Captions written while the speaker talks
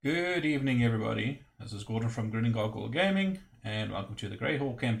Good evening, everybody. This is Gordon from Grinning Goggle Gaming, and welcome to the Grey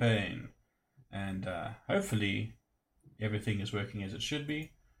Hawk campaign. And hopefully, everything is working as it should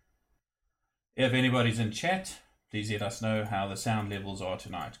be. If anybody's in chat, please let us know how the sound levels are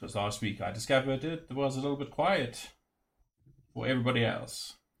tonight, because last week I discovered it was a little bit quiet for everybody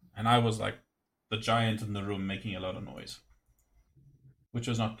else. And I was like the giant in the room making a lot of noise, which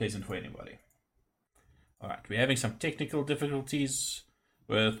was not pleasant for anybody. Alright, we're having some technical difficulties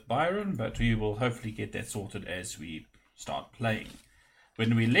with Byron, but we will hopefully get that sorted as we start playing.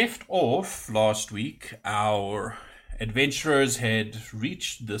 When we left off last week, our adventurers had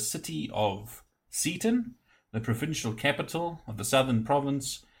reached the city of Seaton, the provincial capital of the southern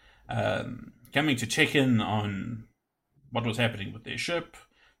province, coming to check in on what was happening with their ship.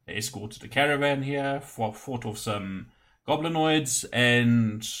 They escorted a caravan here, fought off some goblinoids,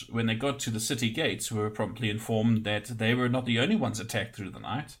 and when they got to the city gates, we were promptly informed that they were not the only ones attacked through the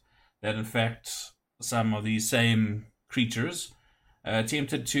night, that in fact some of these same creatures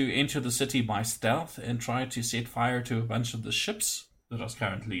attempted to enter the city by stealth and tried to set fire to a bunch of the ships that was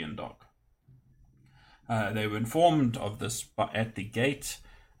currently in dock. They were informed of this at the gate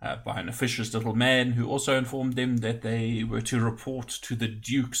by an officious little man who also informed them that they were to report to the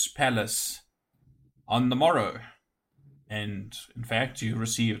Duke's palace on the morrow. And, in fact, you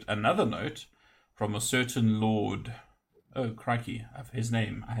received another note from a certain Lord... Oh, crikey, his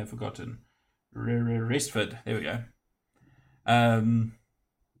name, I have forgotten. Restford, there we go.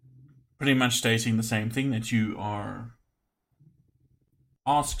 Pretty much stating the same thing, that you are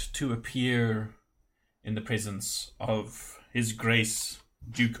asked to appear in the presence of His Grace,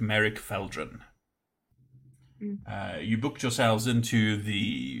 Duke Merrick Feldrin. You booked yourselves into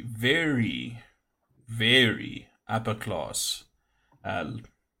the very, very upper class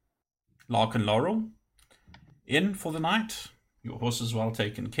Lark and Laurel Inn for the night. Your horse is well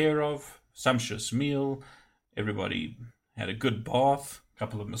taken care of, sumptuous meal, everybody had a good bath, a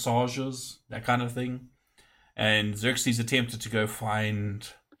couple of massages, that kind of thing. And Xerxes attempted to go find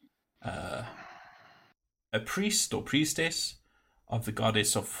a priest or priestess of the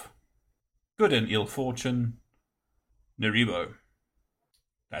goddess of good and ill fortune, Neribo.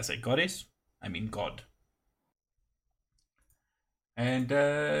 Did I say goddess? I mean god. And,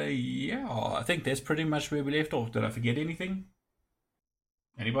 I think that's pretty much where we left off. Did I forget anything?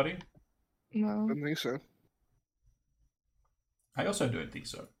 Anybody? No. I don't think so. I also don't think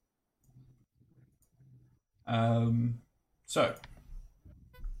so. So,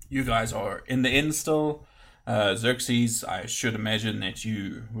 you guys are in the inn still. Xerxes, I should imagine that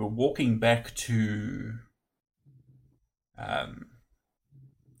you were walking back to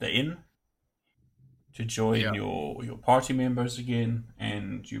the inn to join your party members again,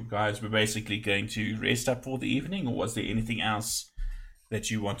 and you guys were basically going to rest up for the evening, or was there anything else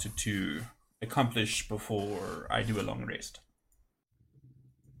that you wanted to accomplish before I do a long rest?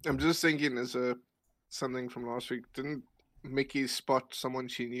 I'm just thinking, as something from last week, didn't Mickey spot someone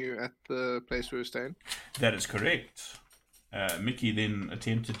she knew at the place we were staying? That is correct. Mickey then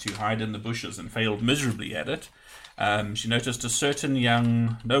attempted to hide in the bushes and failed miserably at it. She noticed a certain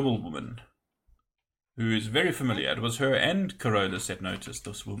young noblewoman who is very familiar. It was her and Carolus that noticed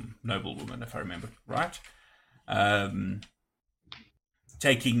this noblewoman, if I remember right,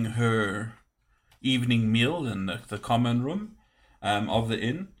 taking her evening meal in the common room of the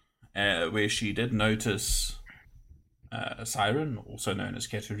inn, where she did notice a siren, also known as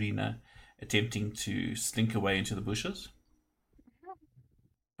Katerina, attempting to slink away into the bushes.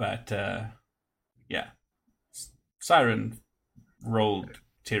 But, siren rolled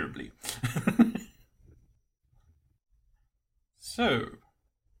terribly. So,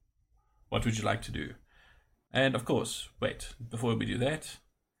 what would you like to do? And of course, wait, before we do that,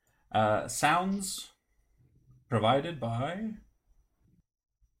 sounds provided by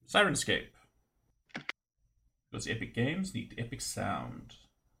Sirenscape. Because Epic Games need epic sound.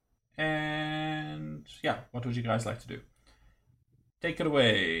 And what would you guys like to do? Take it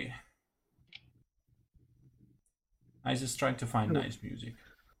away. I was just trying to find nice music.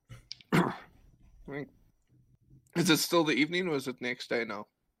 Is it still the evening, or is it next day now?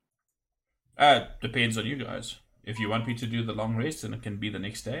 Depends on you guys. If you want me to do the long rest and it can be the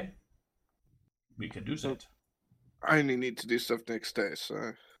next day, we can do that. I only need to do stuff next day,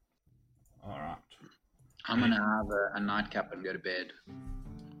 so... Alright. I'm gonna have a nightcap and go to bed.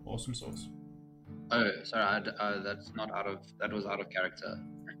 Awesome sauce. Oh, sorry, that was out of character.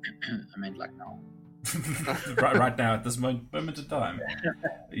 I meant like now. right now, at this moment in time.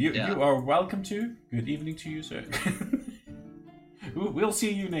 You are welcome to. Good evening to you, sir. We'll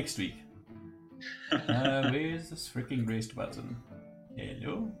see you next week. Where's this freaking rest button?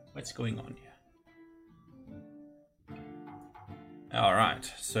 Hello? What's going on here? Alright,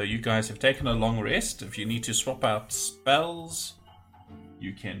 so you guys have taken a long rest. If you need to swap out spells,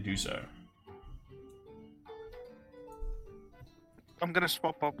 you can do so. I'm gonna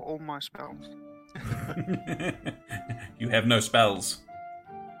swap up all my spells. You have no spells.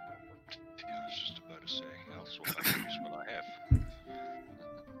 Yeah, I was just about to say, I'll swap out and use what I have.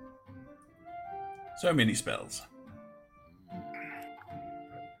 So many spells. I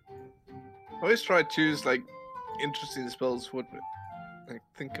always try to choose like interesting spells. What like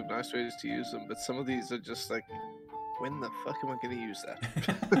think of nice ways to use them, but some of these are just like, when the fuck am I going to use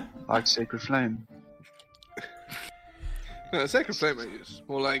that? Like Sacred Flame. No, Sacred Flame I use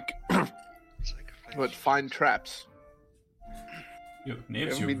more like what find traps. Yo,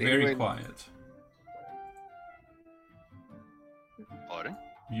 Nebs, Haven't you're been very anywhere- quiet. Pardon?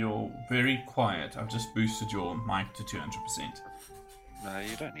 You're very quiet. I've just boosted your mic to 200%. No,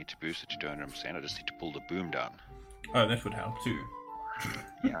 you don't need to boost it to 200%. I just need to pull the boom down. Oh, that would help too.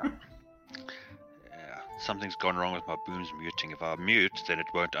 Yeah. Yeah. Something's gone wrong with my boom's muting. If I mute, then it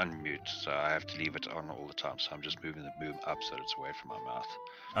won't unmute, so I have to leave it on all the time. So I'm just moving the boom up so that it's away from my mouth.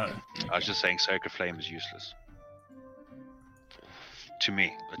 Oh, I was just saying Sacred Flame is useless. To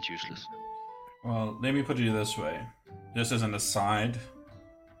me, it's useless. well, let me put it this way. Just as an aside,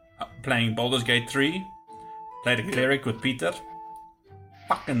 playing Baldur's Gate 3, played a cleric with Peter.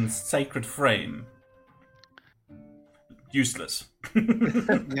 Fucking Sacred Flame. Useless.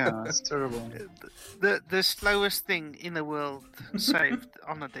 Yeah, it's terrible. The slowest thing in the world saved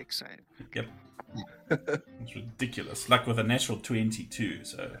on a deck save. Yep. It's ridiculous. Like with a natural 22,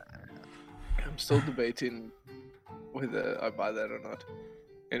 so... I'm still debating whether I buy that or not.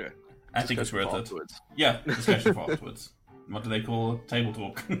 Anyway, I think it's discussion worth for it. afterwards. Yeah, discussion for afterwards. What do they call it? Table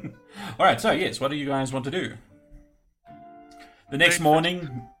talk. Alright, so yes, what do you guys want to do? The next Breakfast.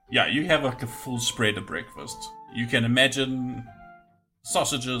 morning, yeah, you have like a full spread of breakfast. You can imagine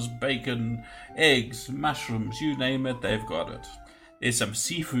sausages, bacon, eggs, mushrooms, you name it, they've got it. There's some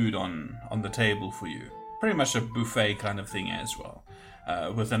seafood on the table for you. Pretty much a buffet kind of thing as well.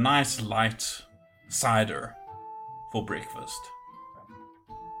 With a nice light cider for breakfast.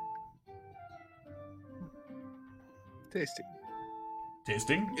 Tasty.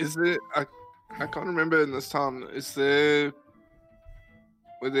 Tasting? Is there? I can't remember in this town. Is there?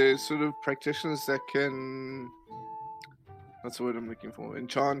 Were there sort of practitioners that can? That's the word I'm looking for.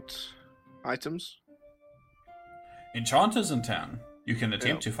 Enchant items. Enchanters in town. You can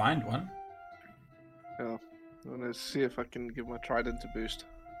attempt to find one. Yeah. I want to see if I can give my trident a boost.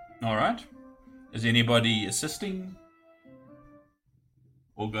 Alright. Is anybody assisting?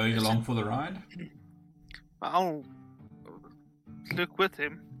 Or going along for the ride? I'll look with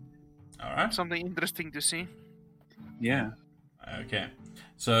him. Alright. Something interesting to see. Yeah. Okay.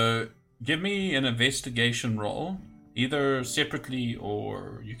 So, give me an investigation roll. Either separately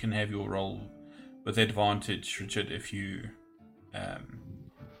or you can have your roll with advantage, Richard, if you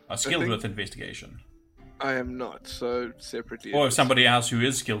are skilled think- with investigation. I am not, so separately. Or it if is. somebody else who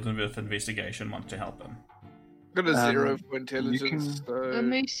is skilled with investigation wants to help them. Got a 0 for you intelligence. can- So... Let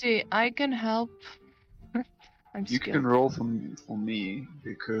me see. I can help. I'm You skilled. can roll for me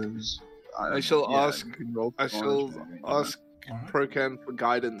because I shall ask- you can roll I for shall advantage for me, ask Alright. Procan for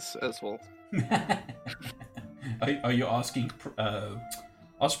guidance as well. Are you asking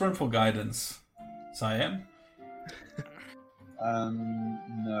Osprey for guidance, Siam?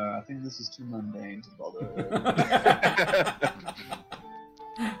 No, I think this is too mundane to bother.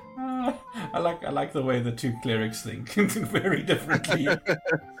 I like the way the two clerics think very differently. Where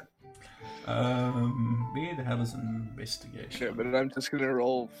the hell is investigation? Yeah, but I'm just gonna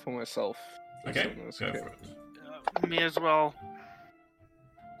roll for myself. Okay, Someone else go can. for it. Me as well.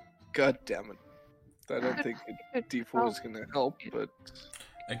 God damn it. I don't think a D4 is gonna help, but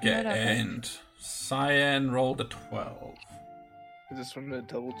Okay, Not okay. and Cyan rolled a 12. I just want to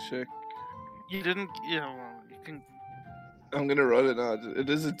double check. You didn't. Yeah, well, you can. I'm gonna roll it out. It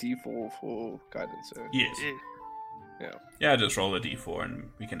is a D4 for guidance. So. Yes. Yeah. Yeah, just roll a d4 and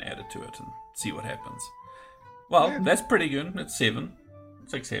we can add it to it and see what happens. Well, Yeah. that's pretty good. It's 7.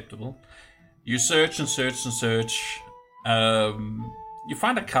 It's acceptable. You search and search and search. You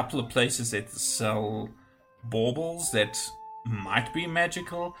find a couple of places that sell baubles that might be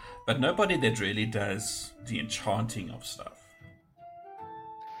magical, but nobody that really does the enchanting of stuff.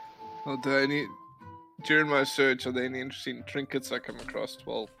 Well, during my search, are there any interesting trinkets I come across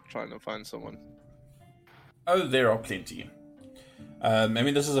while trying to find someone? Oh, there are plenty. I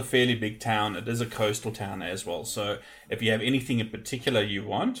mean, this is a fairly big town. It is a coastal town as well. So if you have anything in particular you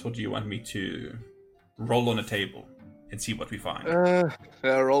want, or do you want me to roll on a table and see what we find.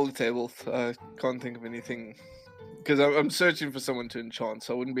 Roll the table. I can't think of anything. Because I'm searching for someone to enchant,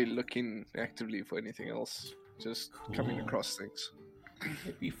 so I wouldn't be looking actively for anything else. Just coming Cool. across things.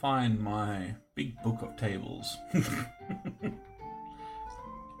 Let me find my big book of tables.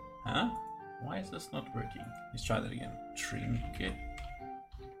 Huh? Why is this not working? Let's try that again. Trinket.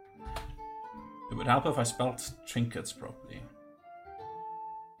 It would help if I spelled trinkets properly.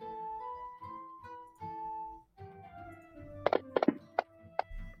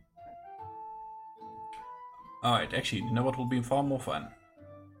 Alright, actually, you know what will be far more fun?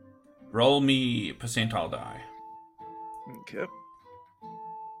 Roll me percentile die. Okay.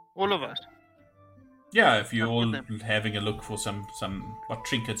 All of us. Yeah, if you're I'll all get them. having a look for some what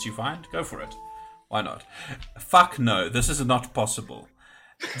trinkets you find, go for it. Why not? Fuck no, this is not possible.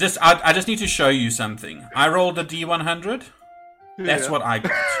 I just need to show you something. I rolled a D100. That's Yeah. what I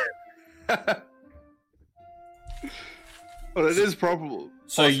got. Well, it is probable.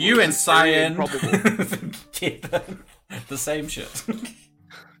 So Possible you is and very Cyan improbable. get the same shit.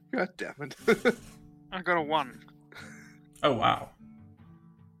 God damn it. I got a 1. Oh wow.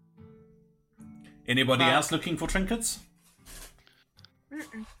 Anybody No. else looking for trinkets?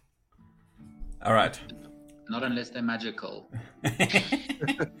 All right. Not unless they're magical.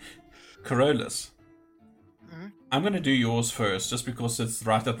 Corollas. Mhm. I'm going to do yours first, just because it's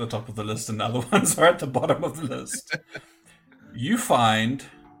right at the top of the list and the other ones are at the bottom of the list. You find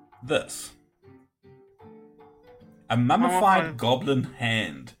this. A mummified Mummified. goblin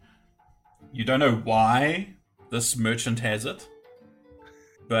hand. You don't know why this merchant has it,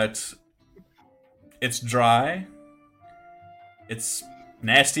 but it's dry. It's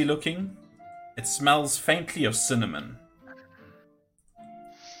nasty looking. It smells faintly of cinnamon.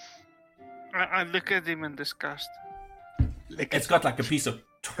 I look at him in disgust. It's got like a piece of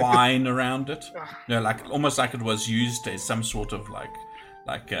twine around it. You know, like almost like it was used as some sort of like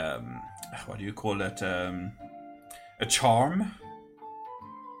what do you call it? A charm.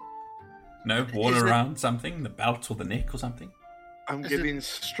 No, worn Is it- around something, the belt or the neck or something. I'm Is it- getting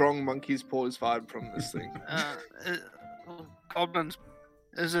strong monkey's paws vibe from this thing. Goblins.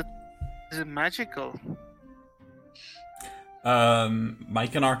 Is it magical?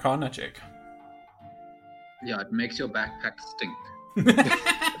 Make an Arcana check. Yeah, it makes your backpack stink.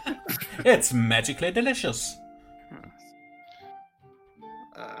 It's magically delicious.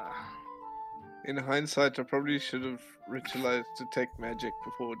 In hindsight, I probably should have ritualized detect magic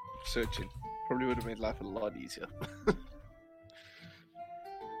before searching. Probably would have made life a lot easier.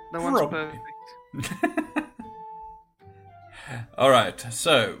 No one's Probably. perfect. All right.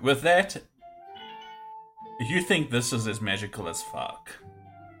 So with that, you think this is as magical as fuck.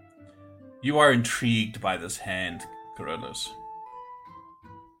 You are intrigued by this hand, Carolus.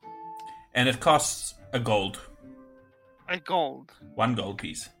 And it costs a gold. A gold. 1 gold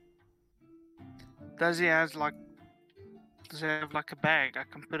piece. Does he have like a bag I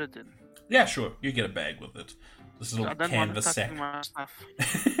can put it in? Yeah, sure. You get a bag with it. This I little don't want canvas to touch sack. my stuff.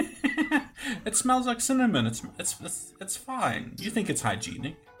 It smells like cinnamon. It's fine. You think it's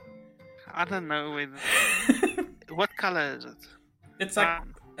hygienic. I don't know whether. What color is it? It's like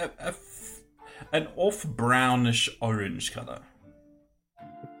Brown. an off brownish orange color.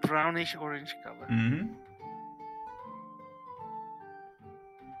 Brownish orange color. Mm-hmm.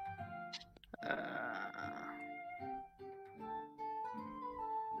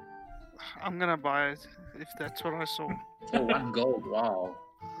 I'm gonna buy it if that's what I saw. For 1 gold, wow.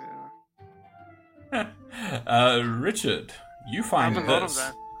 Yeah. Richard, you I find have a lot of this.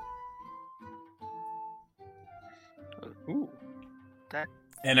 that. Ooh. That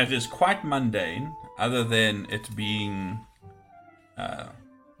And it is quite mundane, other than it being,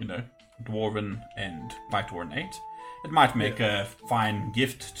 dwarven and quite ornate. It might make a fine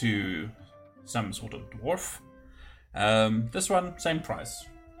gift to some sort of dwarf. This one, same price.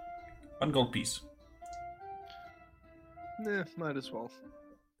 1 gold piece. Yeah, might as well.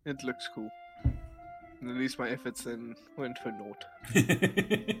 It looks cool. And at least my efforts then went for naught.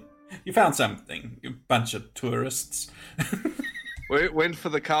 You found something, you bunch of tourists. Went for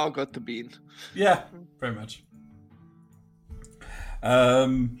the cow, got the bean. Yeah, very much.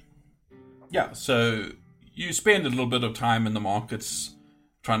 Yeah, so you spend a little bit of time in the markets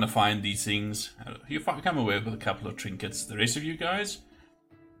trying to find these things. You come away with a couple of trinkets. The rest of you guys,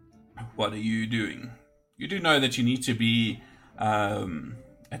 what are you doing? You do know that you need to be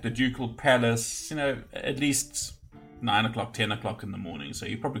at the Ducal Palace, at least 9 o'clock, 10 o'clock in the morning. So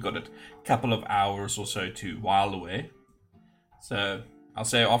you probably got a couple of hours or so to while away. So I'll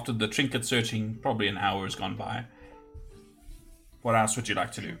say after the trinket searching, probably an hour has gone by. What else would you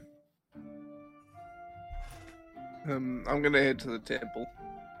like to do? I'm gonna head to the temple.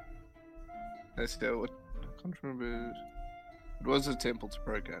 Let's go. What? I can't remember. It was a temple to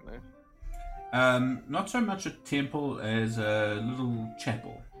Procan, eh? Not so much a temple as a little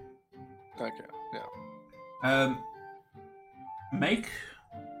chapel. Okay, yeah. Make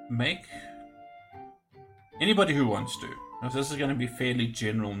anybody who wants to. Now, this is going to be fairly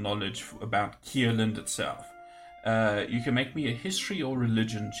general knowledge about Kierland itself. You can make me a history or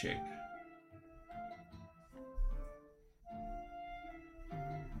religion check.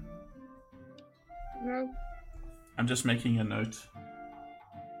 No. I'm just making a note.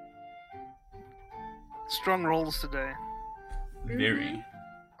 Strong rolls today. Very.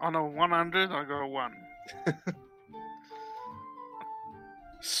 On a 100, I got a 1.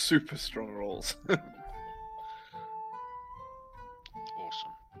 Super strong rolls. Awesome.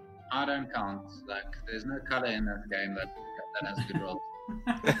 I don't count. Like, there's no color in that game that has good rolls.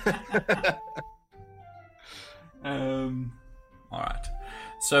 Alright.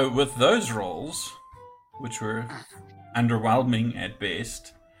 So with those rolls, which were underwhelming at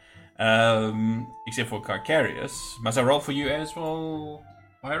best, except for Carcarius, must I roll for you as well,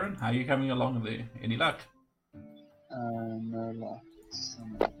 Byron? How are you coming along there? Any luck? No luck.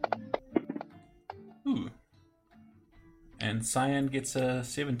 Ooh. And Cyan gets a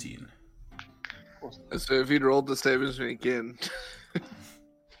 17. So if he'd rolled the savings again.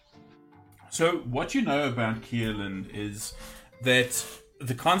 So what you know about Kierland is that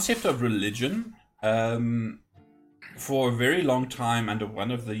the concept of religion, for a very long time under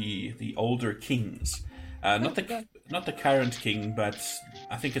one of the older kings, not the current king, but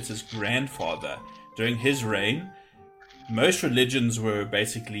I think it's his grandfather, during his reign, most religions were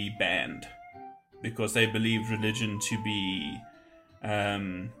basically banned because they believed religion to be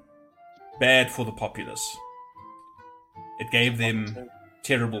bad for the populace. It gave them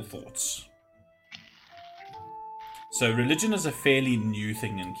terrible thoughts. So religion is a fairly new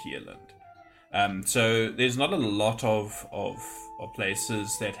thing in Kierland. So there's not a lot of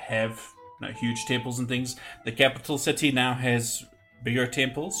places that have huge temples and things. The capital city now has bigger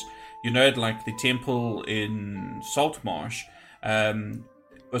temples. You know, like the temple in Saltmarsh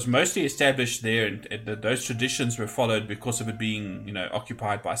was mostly established there, and those traditions were followed because of it being,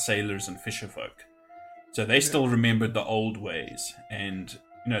 occupied by sailors and fisherfolk. So they still remembered the old ways, and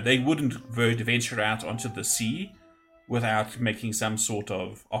they wouldn't venture out onto the sea without making some sort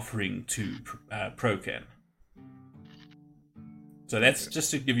of offering to Procan. So that's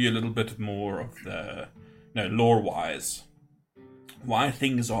just to give you a little bit more of the, lore-wise, why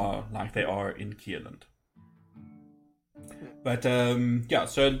things are like they are in Kierland. But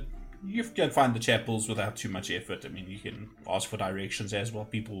so you can find the chapels without too much effort. I mean, you can ask for directions as well.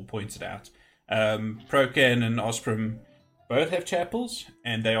 People will point it out. Procan and Osprey both have chapels,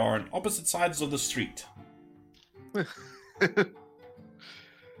 and they are on opposite sides of the street.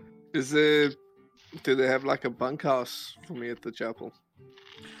 Do they have like a bunkhouse for me at the chapel?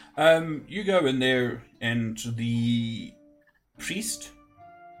 You go in there, and the priest,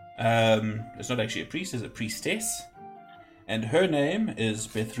 it's not actually a priest, it's a priestess, and her name is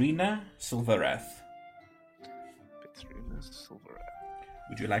Bethrina Silverath. Bethrina Silverath.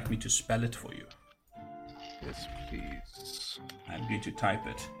 Would you like me to spell it for you? Yes, please. I'm going to type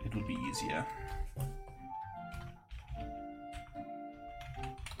it. It will be easier.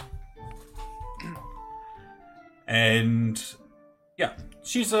 And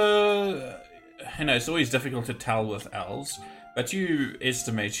she's it's always difficult to tell with elves, but you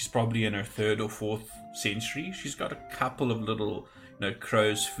estimate she's probably in her 3rd or 4th century. She's got a couple of little,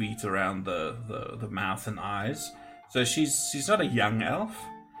 crow's feet around the mouth and eyes. So she's not a young elf.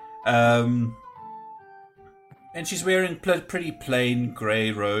 And she's wearing pretty plain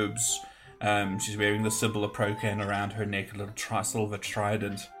grey robes. She's wearing the symbol of Procan around her neck, a little silver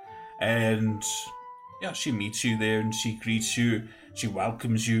trident. And she meets you there and she greets you. She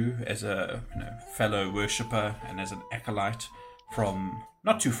welcomes you as a fellow worshipper and as an acolyte from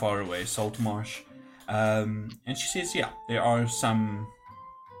not too far away, Saltmarsh. And she says, there are some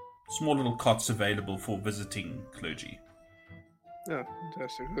small little cots available for visiting clergy. Yeah,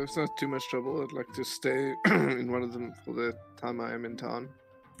 fantastic. There's not too much trouble. I'd like to stay in one of them for the time I am in town.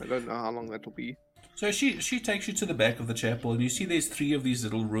 I don't know how long that will be. So she takes you to the back of the chapel, and you see there's 3 of these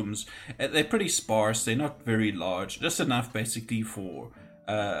little rooms. They're pretty sparse. They're not very large. Just enough, basically, for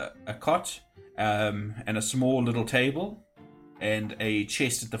a cot and a small little table and a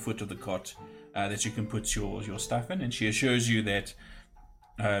chest at the foot of the cot that you can put your stuff in. And she assures you that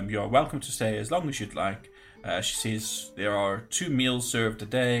you are welcome to stay as long as you'd like. She says there are 2 meals served a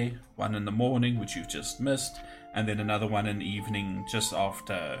day, one in the morning, which you've just missed, and then another one in the evening just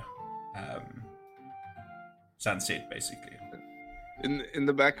after sunset, basically. In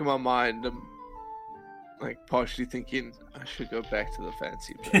the back of my mind, I'm like partially thinking I should go back to the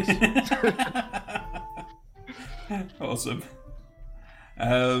fancy place. Awesome.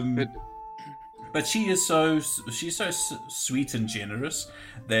 But she's so sweet and generous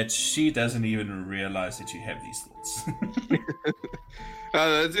that she doesn't even realize that you have these thoughts.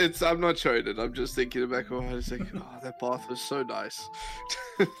 I'm not showing it. I'm just thinking back of my head. It's like, oh, that bath was so nice.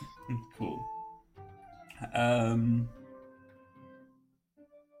 Cool.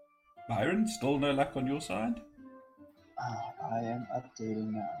 Byron, still no luck on your side? I am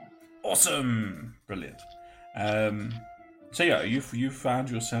updating now. Awesome! Brilliant. So yeah, you found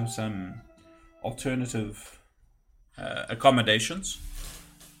yourself some alternative accommodations.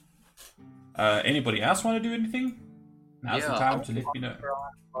 Anybody else want to do anything? Now's the time to let me know.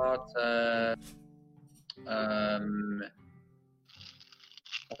 I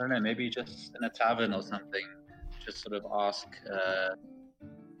don't know, maybe just in a tavern or something. Just sort of ask,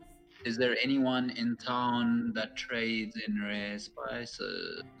 is there anyone in town that trades in rare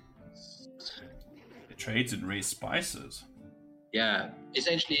spices? It trades in rare spices. Yeah,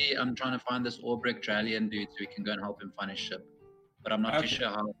 essentially, I'm trying to find this Orbrick Dralian dude so we can go and help him find his ship. But I'm not too sure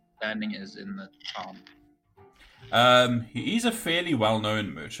how standing is in the town. He's a fairly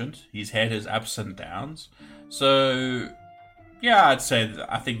well-known merchant. He's had his ups and downs. So, yeah, I'd say that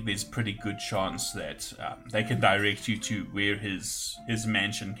I think there's pretty good chance that they can direct you to where his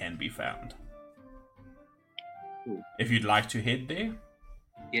mansion can be found. Cool. If you'd like to head there.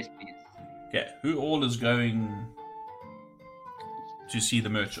 Yes, please. Okay, who all is going to see the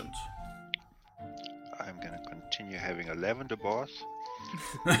merchant? I'm going to continue having a lavender bath.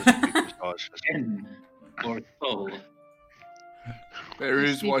 Or soul.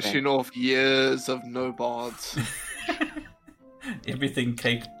 Beru's washing off years of no baths. Everything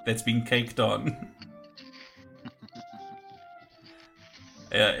that's been caked on.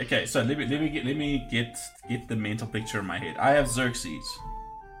 Okay, so let me get the mental picture in my head. I have Xerxes.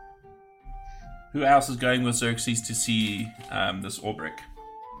 Who else is going with Xerxes to see this Orbrick?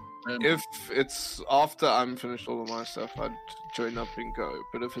 If it's after I'm finished all of my stuff, I'd join up and go.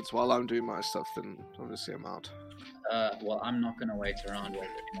 But if it's while I'm doing my stuff, then obviously I'm out. Well, I'm not going to wait around while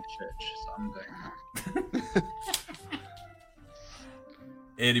we're in a church, so I'm going out.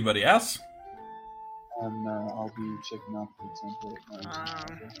 Anybody else? No, I'll be checking out the temple.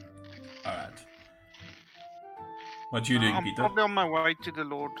 Alright. What you doing, I'm Peter? probably on my way to the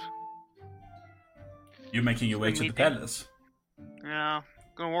Lord. You're making your way to the meeting. palace. Yeah,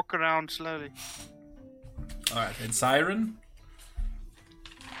 gonna walk around slowly. Alright, and Siren?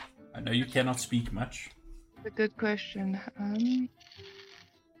 I know you cannot speak much. A good question.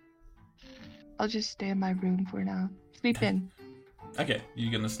 I'll just stay in my room for now. Sleep in. Okay,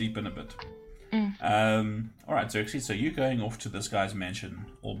 you're gonna sleep in a bit. Alright, Xerxes, so you're going off to this guy's mansion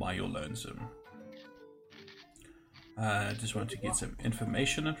all by your lonesome. Just want to get some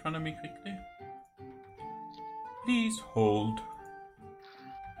information in front of me quickly. Please hold.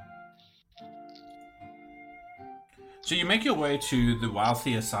 So you make your way to the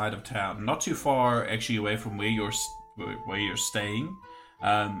wealthier side of town, not too far actually away from where you're staying,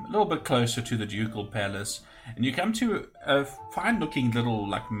 a little bit closer to the ducal palace, and you come to a fine-looking little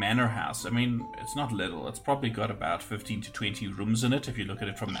manor house. I mean, it's not little; it's probably got about 15 to 20 rooms in it if you look at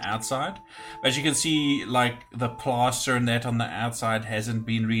it from the outside. As you can see, the plaster and that on the outside hasn't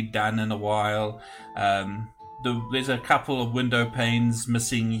been redone in a while. There's a couple of window panes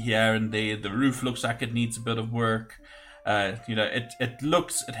missing here and there. The roof looks like it needs a bit of work.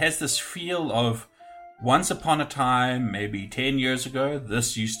 It has this feel of once upon a time, maybe 10 years ago,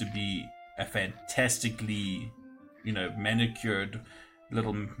 this used to be a fantastically, manicured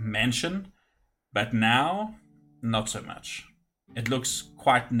little mansion. But now, not so much. It looks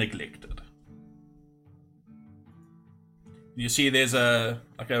quite neglected. You see there's a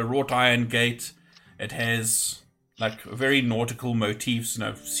wrought iron gate. It has very nautical motifs,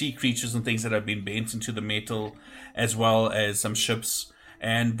 sea creatures and things that have been bent into the metal, as well as some ships.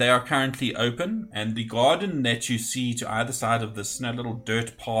 And they are currently open. And the garden that you see to either side of this little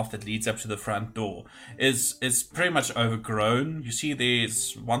dirt path that leads up to the front door is pretty much overgrown. You see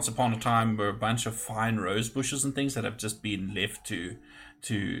there's once upon a time were a bunch of fine rose bushes and things that have just been left to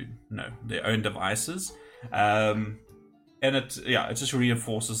their own devices. And it just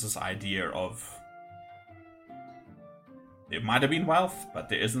reinforces this idea of there might have been wealth, but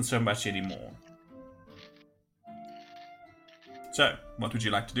there isn't so much anymore. So, what would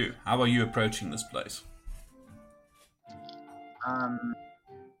you like to do? How are you approaching this place?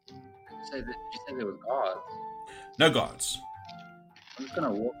 Did you say there was guards? No guards. I'm just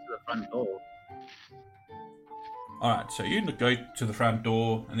gonna walk to the front door. Alright, so you go to the front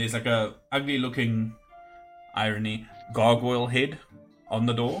door, and there's like a ugly-looking, irony, gargoyle head on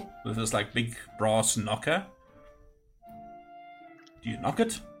the door with this like big brass knocker. Do you knock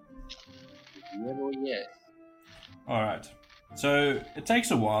it? Yes. Alright. So it takes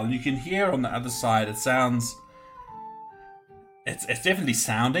a while. You can hear on the other side, it sounds... It's definitely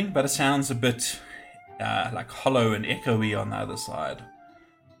sounding, but it sounds a bit like hollow and echoey on the other side.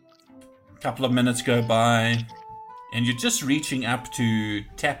 A couple of minutes go by, and you're just reaching up to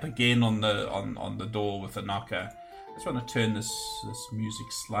tap again on the door with the knocker. I just want to turn this music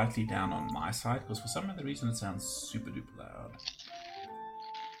slightly down on my side, because for some other reason it sounds super duper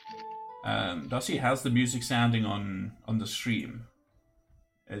loud. Darcy, how's the music sounding on the stream?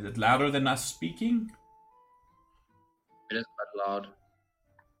 Is it louder than us speaking? It is quite loud.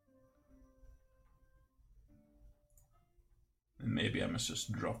 And maybe I must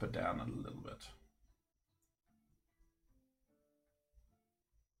just drop it down a little bit.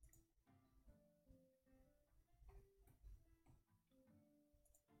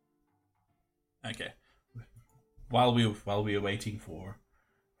 Okay. While we are waiting for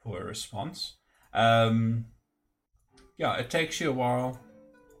a response, yeah, it takes you a while.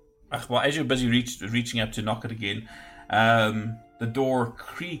 Well, as you're busy reaching up to knock it again, the door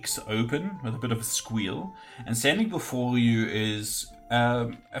creaks open with a bit of a squeal, and standing before you is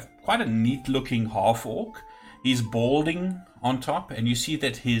quite a neat-looking half-orc. He's balding on top, and you see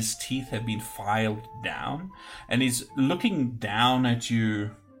that his teeth have been filed down, and he's looking down at you,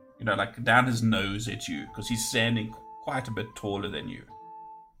 like down his nose at you, because he's standing quite a bit taller than you.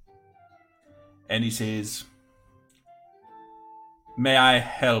 And he says, "May I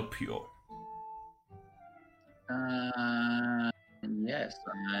help you?" Yes,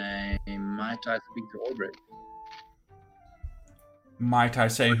 might I speak to Ulbrich? Might I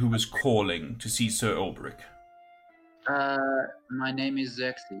say who is calling to see Sir Ulbrich? My name is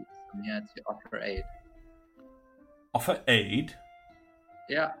Xerxes. I'm here to offer aid. Offer aid?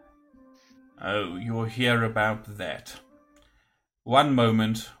 Yeah. Oh, you're here about that. One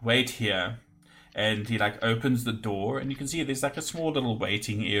moment, wait here. And he opens the door, and you can see there's a small little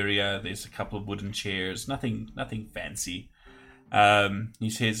waiting area. There's a couple of wooden chairs, nothing fancy. He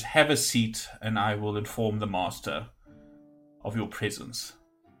says, "Have a seat, and I will inform the master of your presence."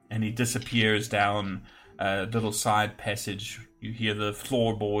 And he disappears down a little side passage. You hear the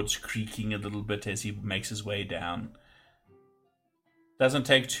floorboards creaking a little bit as he makes his way down. Doesn't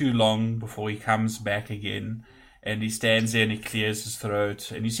take too long before he comes back again. And he stands there and he clears his throat.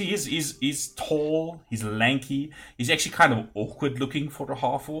 And you see he's tall, he's lanky. He's actually kind of awkward looking for a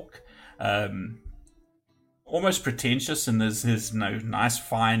half-orc. Almost pretentious in his nice,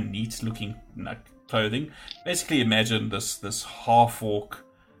 fine, neat looking clothing. Basically imagine this half-orc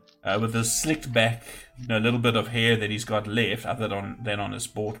with this slicked back, little bit of hair that he's got left other than on his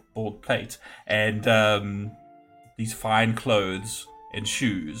bald plate. And these fine clothes and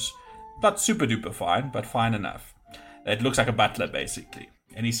shoes. Not super duper fine, but fine enough. It looks like a butler, basically.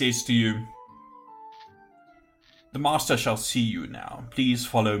 And he says to you, "The master shall see you now. Please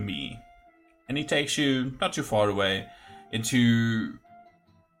follow me." And he takes you, not too far away, into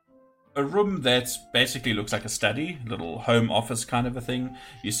a room that basically looks like a study, a little home office kind of a thing.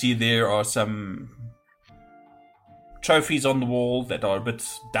 You see there are some trophies on the wall that are a bit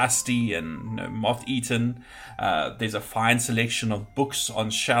dusty and moth-eaten. There's a fine selection of books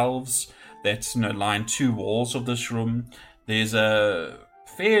on shelves that line two walls of this room. There's a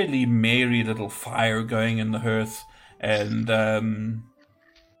fairly merry little fire going in the hearth, and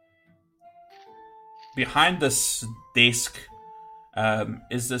behind this desk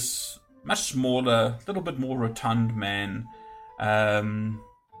is this much smaller, little bit more rotund man.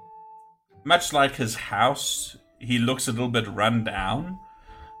 Much like his house, he looks a little bit run down.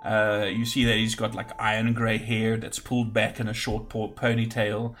 You see that he's got iron grey hair that's pulled back in a short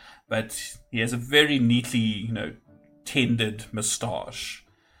ponytail, but he has a very neatly, tended moustache.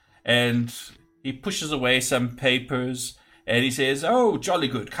 And he pushes away some papers, and he says, "Oh, jolly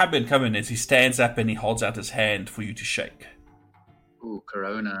good, come in," as he stands up and he holds out his hand for you to shake. Ooh,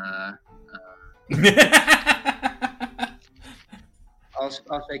 Corona. I'll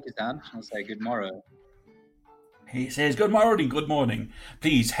shake his hand. I'll say good morrow. He says, good morning.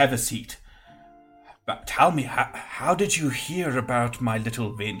 Please have a seat. But tell me, how did you hear about my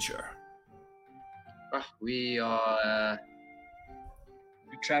little venture?" We are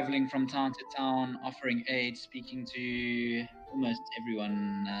traveling from town to town, offering aid, speaking to almost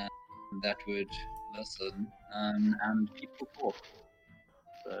everyone that would listen, and people talk.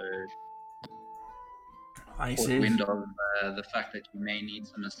 So, I caught see. wind of the fact that you may need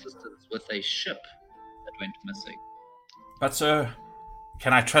some assistance with a ship that went missing. But sir,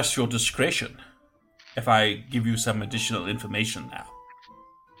 can I trust your discretion if I give you some additional information now?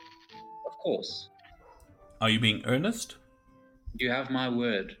 Of course. Are you being earnest? You have my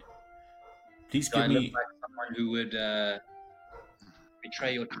word. Please Do I give look me... like someone who would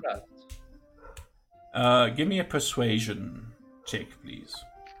betray your trust? Give me a persuasion check, please.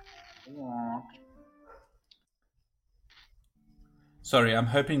 What? Sorry, I'm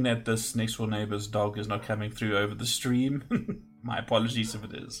hoping that this next door neighbor's dog is not coming through over the stream. My apologies if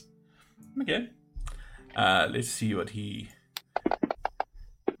it is. Okay. Let's see what he...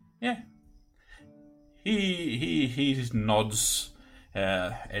 Yeah. He nods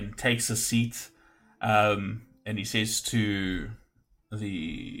and takes a seat. And he says to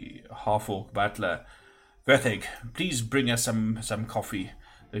the half-orc butler, Vertheg, please bring us some coffee.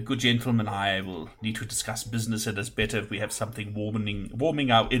 The good gentleman and I will need to discuss business. It is better if we have something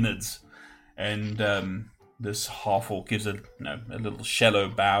warming our innards. And this half-orc gives a little shallow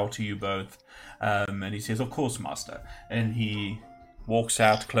bow to you both. And he says, of course, master. And he walks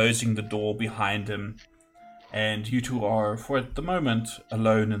out, closing the door behind him. And you two are, for the moment,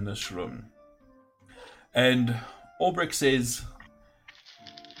 alone in this room. And Ulbrich says,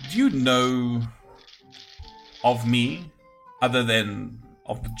 do you know of me, other than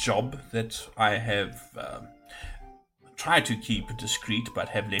of the job that I have tried to keep discreet, but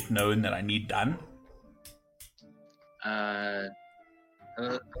have let known that I need done? Other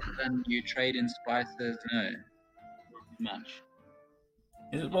than you trade in spices, no. Not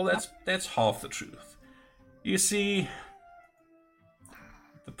much. Well, that's half the truth. You see,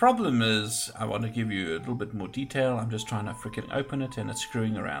 the problem is, I want to give you a little bit more detail. I'm just trying to freaking open it, and it's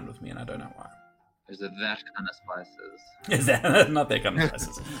screwing around with me, and I don't know why. Is it that kind of spices? Is that not that kind of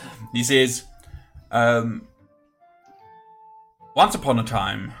spices? He says, once upon a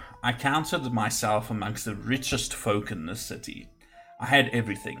time, I counted myself amongst the richest folk in this city. I had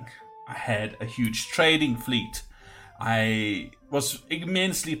everything. I had a huge trading fleet. I was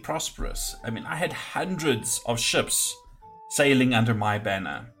immensely prosperous. I mean, I had hundreds of ships sailing under my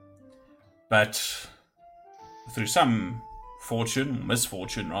banner. But through some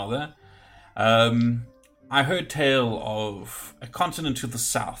misfortune rather, I heard tale of a continent to the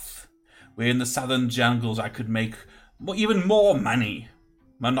south, where in the southern jungles I could make even more money,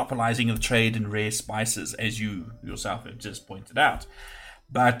 monopolizing the trade in rare spices, as you yourself have just pointed out.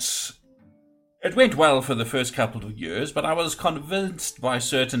 But it went well for the first couple of years, but I was convinced by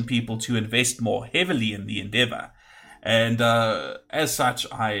certain people to invest more heavily in the endeavor. And as such,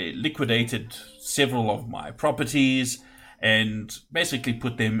 I liquidated several of my properties and basically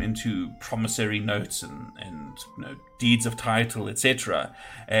put them into promissory notes and deeds of title, etc.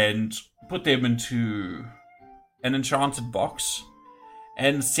 And put them into an enchanted box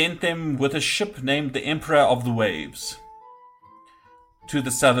and sent them with a ship named the Emperor of the Waves to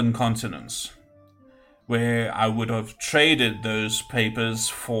the southern continents, where I would have traded those papers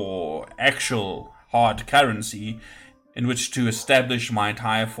for actual hard currency in which to establish my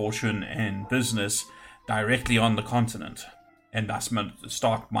entire fortune and business directly on the continent, and thus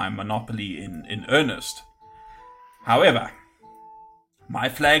start my monopoly in earnest. However, my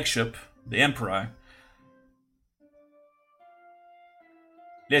flagship, the Emperor,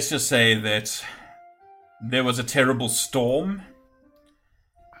 let's just say that there was a terrible storm.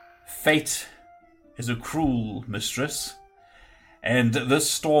 Fate is a cruel mistress, and this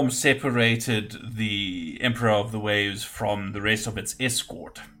storm separated the Emperor of the Waves from the rest of its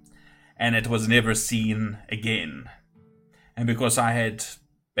escort, and it was never seen again. And because I had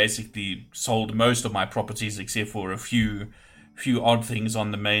basically sold most of my properties except for a few odd things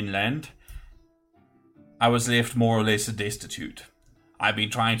on the mainland, I was left more or less destitute. I've been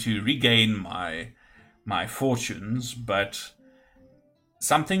trying to regain my fortunes, but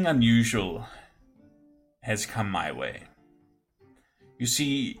something unusual has come my way. You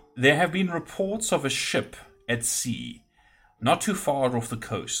see, there have been reports of a ship at sea, not too far off the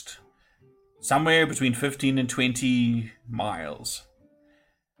coast, somewhere between 15 and 20 miles.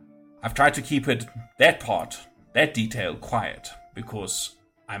 I've tried to keep that detail quiet, because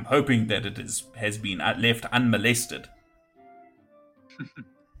I'm hoping that it has been left unmolested.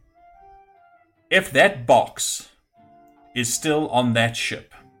 If that box is still on that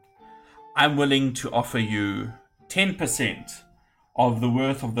ship, I'm willing to offer you 10% of the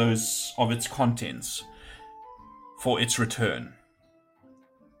worth of its contents for its return.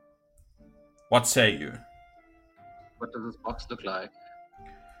 What say you? What does this box look like?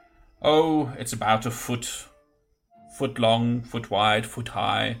 Oh, it's about a foot long, foot wide, foot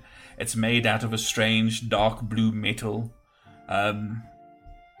high. It's made out of a strange dark blue metal.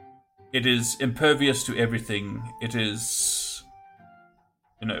 It is impervious to everything. It is,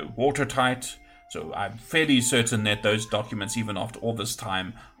 watertight. So I'm fairly certain that those documents, even after all this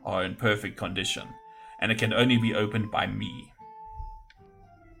time, are in perfect condition. And it can only be opened by me.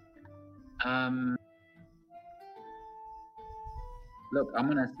 Look, I'm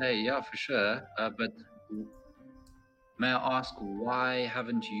gonna say yeah for sure, but may I ask why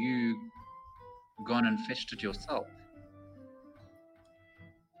haven't you gone and fetched it yourself?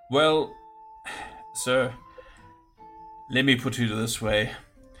 Well, sir, let me put it this way.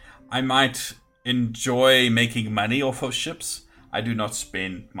 I might enjoy making money off of ships. I do not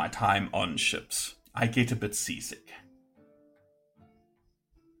spend my time on ships. I get a bit seasick.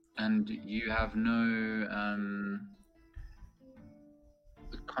 And you have no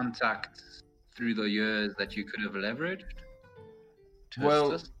contacts through the years that you could have leveraged to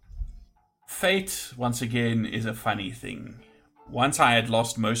Well, assist? Fate, once again, is a funny thing. Once I had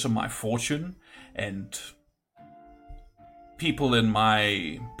lost most of my fortune, and people in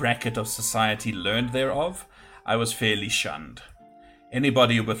my bracket of society learned thereof, I was fairly shunned.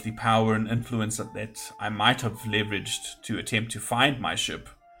 Anybody with the power and influence that I might have leveraged to attempt to find my ship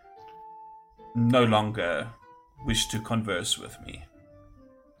no longer wished to converse with me.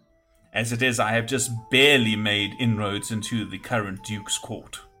 As it is, I have just barely made inroads into the current Duke's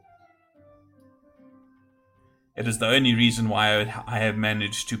court. It is the only reason why I have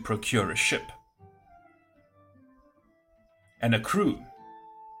managed to procure a ship and a crew.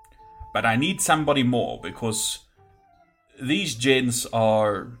 But I need somebody more, because these gents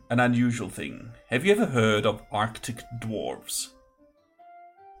are an unusual thing. Have you ever heard of Arctic dwarves?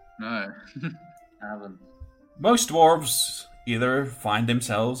 No, I haven't. Most dwarves either find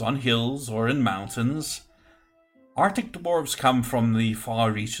themselves on hills or in mountains. Arctic dwarves come from the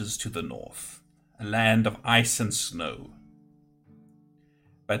far reaches to the north, a land of ice and snow.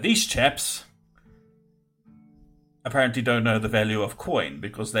 But these chaps apparently don't know the value of coin,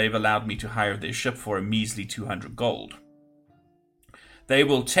 because they've allowed me to hire their ship for a measly 200 gold. They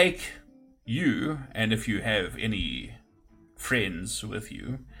will take you, and if you have any friends with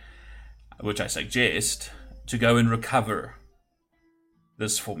you, which I suggest, to go and recover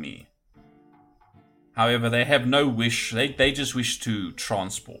this for me. However, they have no wish, they just wish to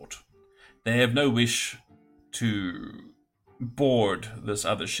transport. They have no wish to board this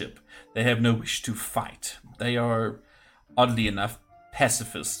other ship. They have no wish to fight. They are, oddly enough,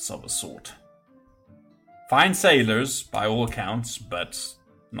 pacifists of a sort. Fine sailors, by all accounts, but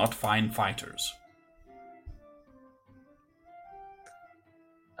not fine fighters.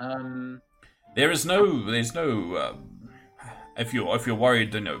 There's no. If you're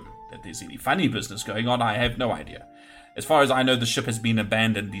worried, that there's any funny business going on, I have no idea. As far as I know, the ship has been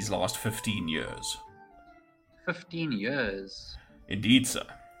abandoned these last 15 years. 15 years? Indeed, sir.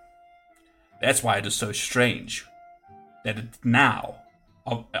 That's why it is so strange that it now,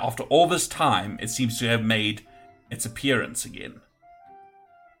 after all this time, it seems to have made its appearance again.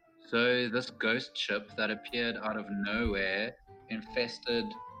 So this ghost ship that appeared out of nowhere, infested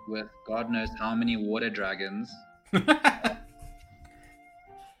with God knows how many water dragons.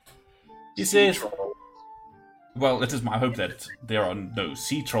 He says, well, it is my hope that there are no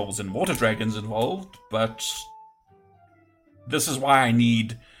sea trolls and water dragons involved, but this is why I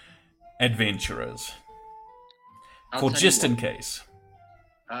need adventurers. Just in case.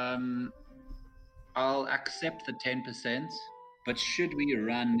 I'll accept the 10%, but should we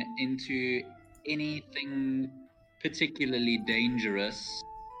run into anything particularly dangerous,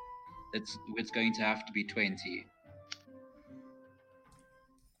 it's going to have to be 20.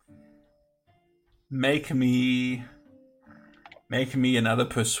 Make me another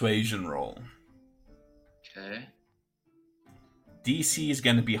persuasion roll. Okay. DC is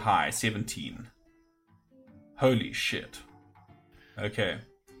going to be high, 17. Holy shit. Okay.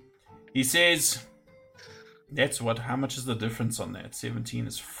 He says, how much is the difference on that? 17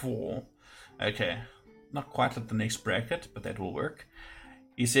 is 4. Okay. Not quite at the next bracket, but that will work.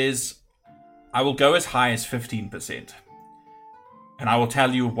 He says, I will go as high as 15%. And I will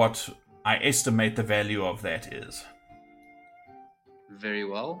tell you what I estimate the value of that is. Very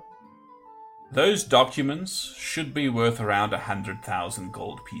well. Those documents should be worth around 100,000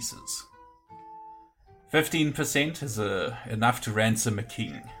 gold pieces. 15% is enough to ransom a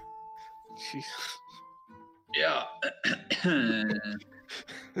king. Yeah.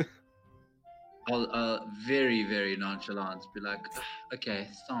 I'll very, very nonchalant be like, okay,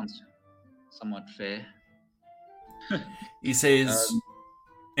 sounds somewhat fair. He says,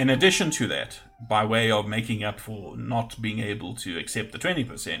 in addition to that, by way of making up for not being able to accept the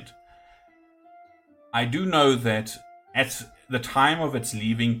 20%, I do know that at the time of its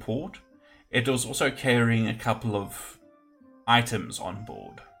leaving port, it was also carrying a couple of items on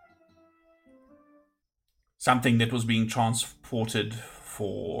board. Something that was being transported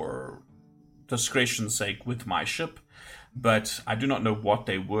for discretion's sake with my ship, but I do not know what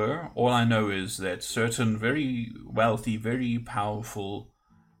they were. All I know is that certain very wealthy, very powerful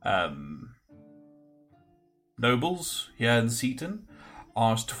nobles here in Seaton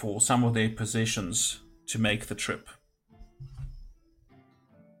asked for some of their possessions to make the trip.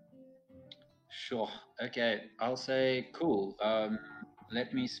 Sure. Okay, I'll say cool.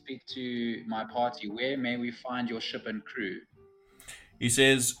 Let me speak to my party. Where may we find your ship and crew? He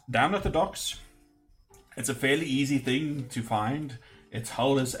says, down at the docks. It's a fairly easy thing to find. Its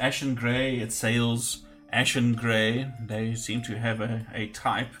hull is ashen grey, its sails ashen grey. They seem to have a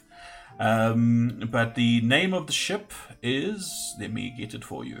type. But the name of the ship is... Let me get it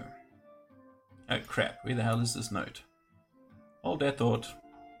for you. Oh crap, where the hell is this note? Hold that thought.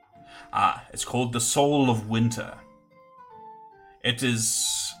 It's called the Soul of Winter. It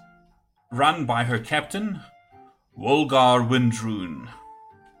is run by her captain, Wolgar Windrune.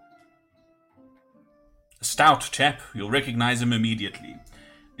 A stout chap, you'll recognize him immediately.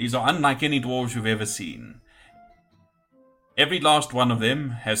 These are unlike any dwarves you've ever seen. Every last one of them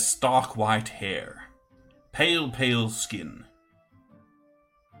has stark white hair, pale skin,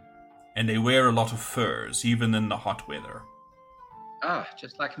 and they wear a lot of furs, even in the hot weather. Ah,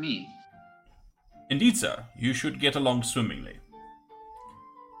 just like me. Indeed, sir. You should get along swimmingly.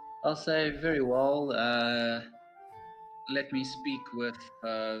 I'll say very well. Let me speak with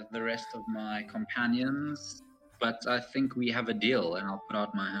the rest of my companions, but I think we have a deal, and I'll put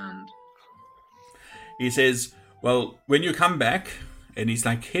out my hand. He says, well, when you come back, and he's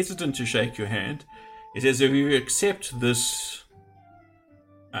like hesitant to shake your hand, he says, if you accept this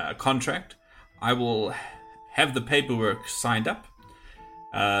contract, I will have the paperwork signed up,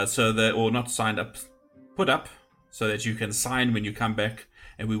 or not signed up, put up, so that you can sign when you come back,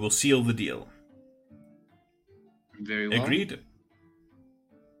 and we will seal the deal. Very well. Agreed?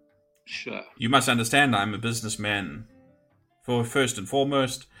 Sure. You must understand I'm a businessman. For first and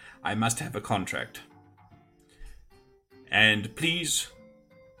foremost, I must have a contract. And please,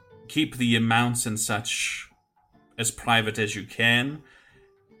 keep the amounts and such as private as you can,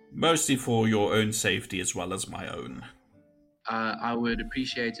 mostly for your own safety as well as my own. I would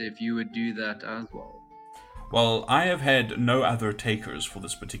appreciate it if you would do that as well. Well, I have had no other takers for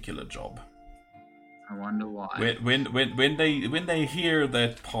this particular job. I wonder why. When they hear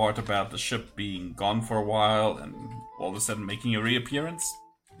that part about the ship being gone for a while and all of a sudden making a reappearance,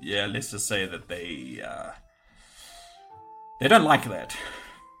 yeah, let's just say that they don't like that.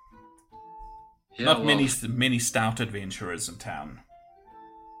 Yeah, Not well, many stout adventurers in town.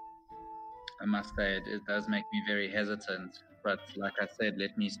 I must say it does make me very hesitant. But like I said,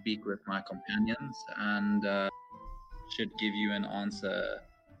 let me speak with my companions and should give you an answer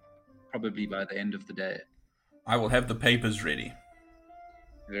probably by the end of the day. I will have the papers ready.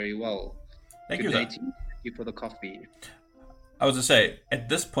 Very well. Thank Good you, day sir. to you. Thank you for the coffee. I was to say, at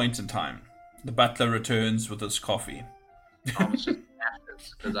this point in time, the butler returns with his coffee. I was just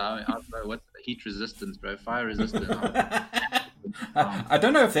because I don't know what's heat resistance, bro. Fire resistance. I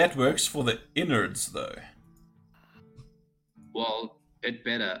don't know if that works for the innards, though. Well, it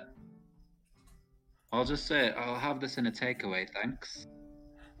better. I'll just say I'll have this in a takeaway, thanks.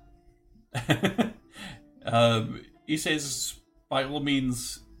 He says, by all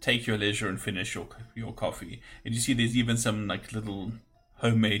means, take your leisure and finish your coffee. And you see there's even some like little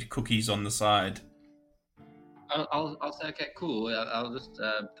homemade cookies on the side. I'll say, okay, cool. I'll just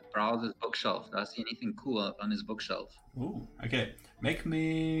browse his bookshelf. Do I see anything cool on his bookshelf? Ooh, okay. Make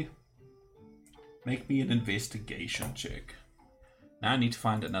me an investigation check. Now I need to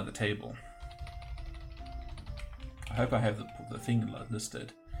find another table. I hope I have the thing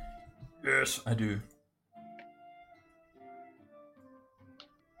listed. Yes, I do.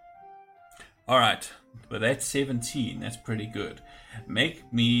 Alright, but that's 17. That's pretty good.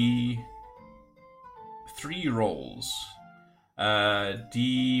 Make me 3 rolls.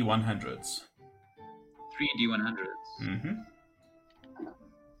 D100s. 3 D100s. Mm-hmm.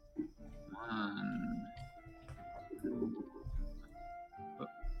 1. Oh.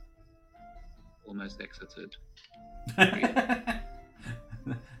 Almost exited.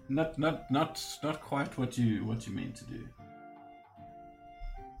 Not quite what you mean to do.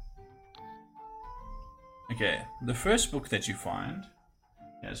 Okay, the first book that you find,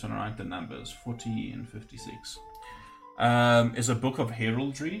 I just want to write the numbers, 40 and 56, is a book of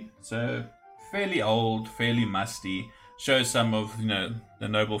heraldry. So fairly old, fairly musty. Shows some of the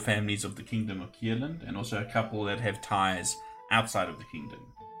noble families of the Kingdom of Kierland, and also a couple that have ties outside of the kingdom.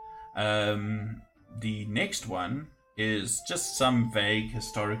 The next one is just some vague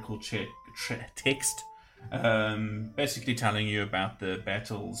historical text, basically telling you about the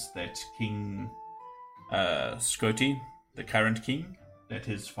battles that King Scoti, the current king, that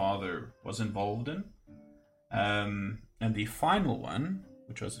his father was involved in. And the final one,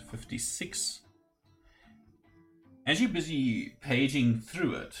 which was 56, as you're busy paging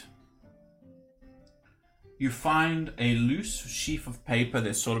through it, you find a loose sheaf of paper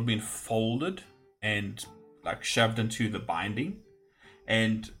that's sort of been folded and like shoved into the binding.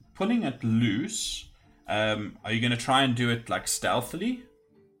 And pulling it loose, are you going to try and do it like stealthily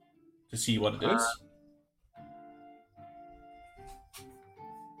to see what it is?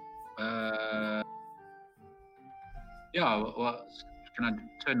 Yeah, well, can I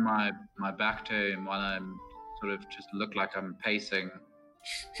turn my back to him while I'm sort of just look like I'm pacing?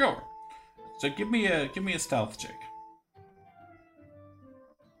 Sure. So give me a stealth check.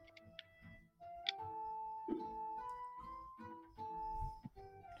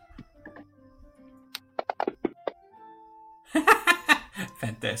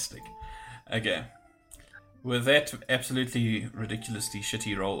 Fantastic. Okay. With that absolutely ridiculously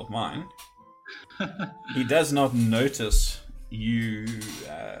shitty roll of mine, he does not notice you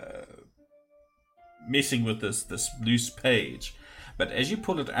messing with this loose page. But as you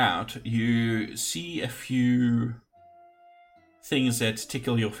pull it out, you see a few things that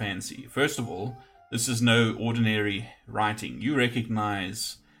tickle your fancy. First of all, this is no ordinary writing. You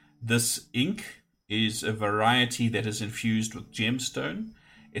recognize this ink is a variety that is infused with gemstone.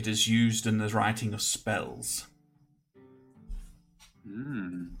 It is used in the writing of spells.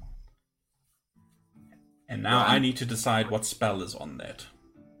 And now I need to decide what spell is on that.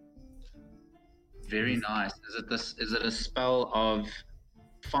 Very nice. Is it a spell of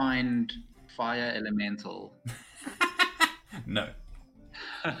find fire elemental? No.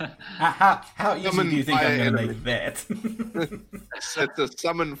 How easy do you think I'm going to make that? It's a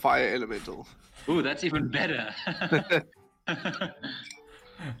summon fire elemental. Ooh, that's even better.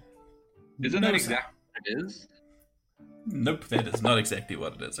 Isn't that exactly what it is? Nope, that is not exactly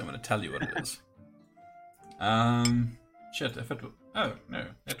what it is. I'm going to tell you what it is. Shit, if it... Oh, no,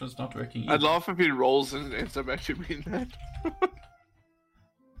 that was not working either. I'd laugh if he rolls and it ends up actually being that.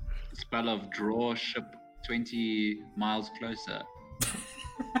 Spell of draw ship 20 miles closer.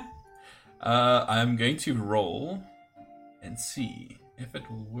 I'm going to roll and see if it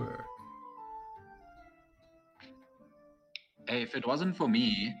will work. Hey, if it wasn't for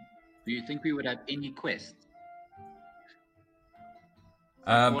me, do you think we would have any quests?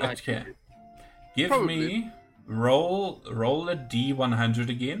 Okay. Give Probably. me roll a D100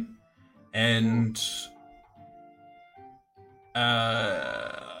 again, and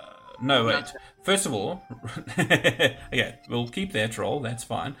no wait. First of all, okay, we'll keep that roll. That's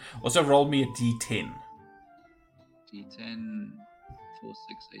fine. Also, roll me a D10. D10, 4,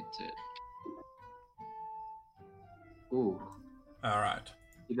 6, 8, 10. Ooh, All right.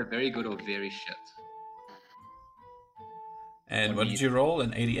 either very good or very shit. And what did you roll?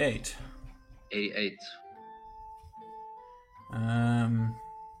 An 88. 88.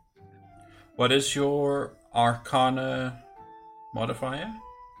 What is your Arcana modifier?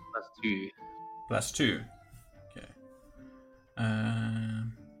 Plus 2. +2. Okay.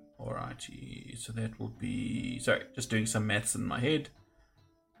 Alrighty. So that will be... Sorry, just doing some maths in my head.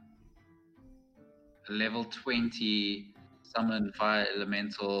 Level 20 summon fire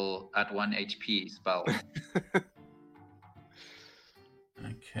elemental at 1 HP spell.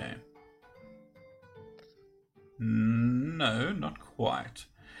 Okay. No, not quite.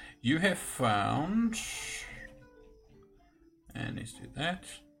 You have found... And let's do that.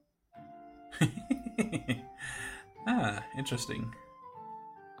 Interesting.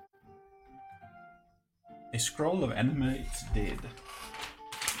 A scroll of animates dead.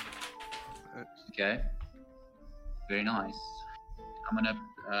 Okay. Very nice. I'm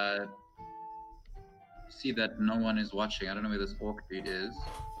gonna see that no one is watching. I don't know where this orc dude is.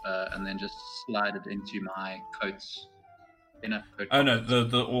 And then just slide it into my coat's inner coat. Oh no,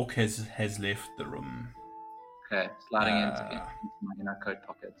 the orc has left the room. Okay, sliding into my inner coat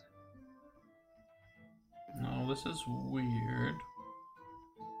pocket. No, this is weird.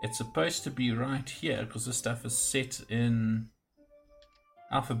 It's supposed to be right here because this stuff is set in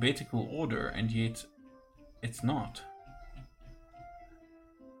alphabetical order, and yet it's not.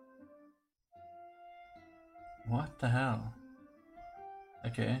 What the hell?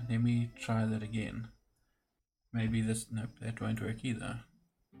 Okay, let me try that again. Maybe this... Nope, that won't work either.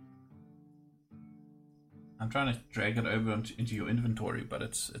 I'm trying to drag it over into your inventory, but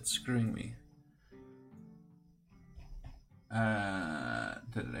it's screwing me.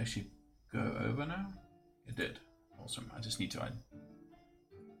 Did it actually go over now? It did. Awesome. I just need to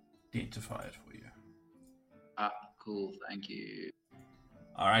identify it for you. Ah, cool. Thank you.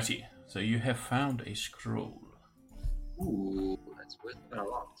 Alrighty. So you have found a scroll. Ooh, that's worth a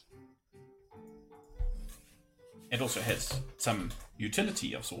lot. It also has some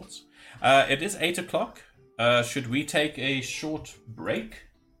utility of sorts. It is 8 o'clock. Should we take a short break?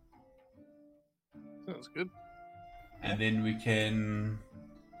 Sounds good. And then we can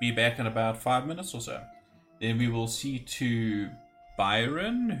be back in about 5 minutes or so. Then we will see to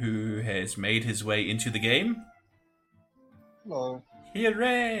Byron, who has made his way into the game. Hello.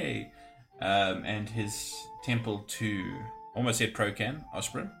 Hooray! And his temple to, almost said Procan,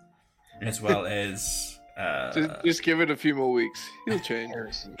 Osprey, as well as... Just give it a few more weeks. He'll change.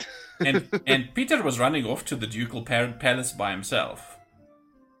 Harrison. and Peter was running off to the ducal palace by himself.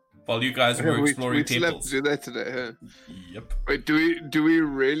 While you guys were exploring we still have temples. to do that today, huh? Yep. Wait, do we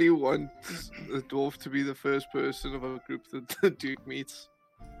really want the dwarf to be the first person of our group that the Duke meets?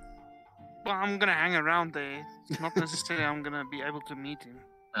 Well, I'm gonna hang around there. It's not necessarily I'm gonna be able to meet him.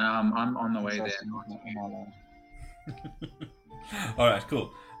 I'm on the way there. Trust me, I'm not allowed. Alright,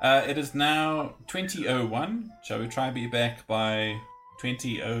 cool. It is now 20:01. Shall we try and be back by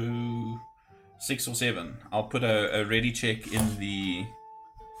 20:06 or 7? I'll put a ready check in the...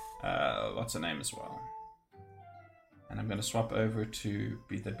 what's the name as well? And I'm going to swap over to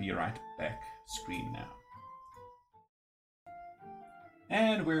be right back screen now.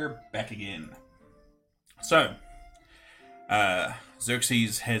 And we're back again. So,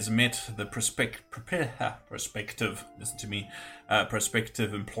 Xerxes has met the prospective, listen to me,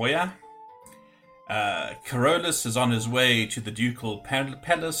 prospective employer. Carolus is on his way to the ducal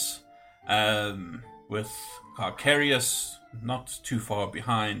palace, with Carcarius not too far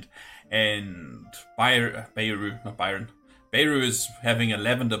behind, and Beirut is having a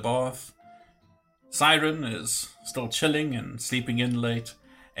lavender bath. Siren is still chilling and sleeping in late,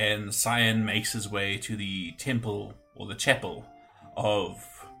 and Cyan makes his way to the temple, or the chapel,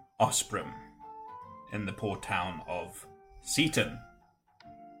 of Osprey in the port town of Seaton.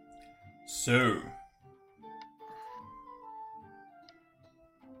 So,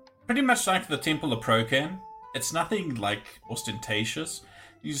 pretty much like the Temple of Procan, it's nothing like ostentatious.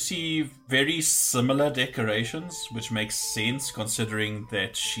 You see very similar decorations, which makes sense considering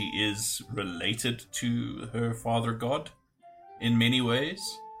that she is related to her father god in many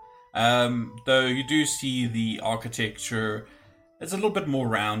ways. Though you do see the architecture is a little bit more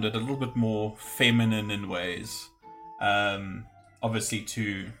rounded, a little bit more feminine in ways. Obviously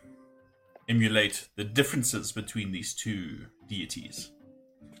to emulate the differences between these two deities.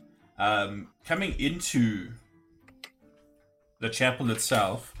 Coming into the chapel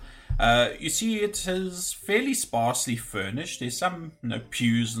itself, you see it is fairly sparsely furnished. There's some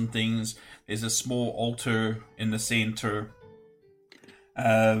pews and things. There's a small altar in the center.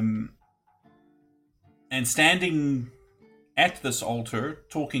 And standing at this altar,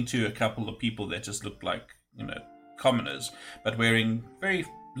 talking to a couple of people that just look like, commoners, but wearing very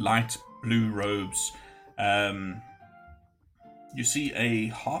light blue robes. You see a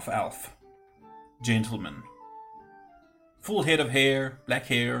half-elf gentleman. Full head of hair, black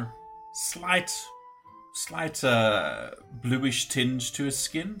hair, slight bluish tinge to his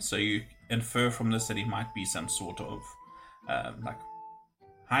skin, so you infer from this that he might be some sort of like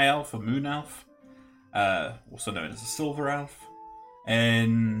high elf or moon elf, also known as a silver elf.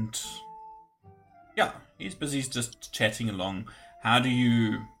 And yeah, he's busy just chatting along. What do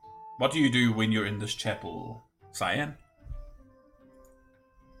you do when you're in this chapel, Cyan?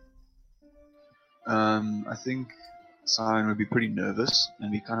 I think Cyan would be pretty nervous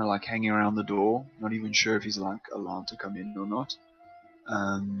and be kind of like hanging around the door, not even sure if he's like allowed to come in or not.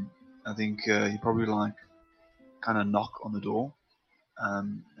 I think he'd probably like kind of knock on the door,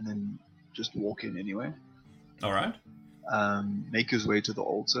 and then just walk in anyway. All right. Make his way to the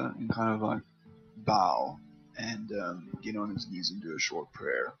altar and kind of like bow and get on his knees and do a short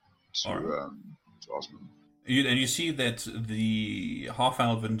prayer to Osmond. You see that the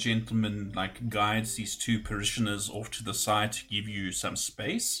half-elven gentleman guides these two parishioners off to the side to give you some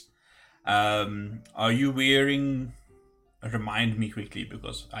space. Are you wearing... Remind me quickly,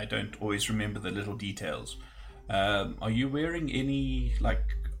 because I don't always remember the little details. Are you wearing any,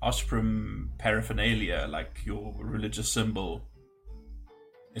 Osprey paraphernalia, like your religious symbol?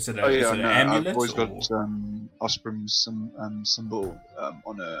 Is it an amulet? I've always got Osprey's symbol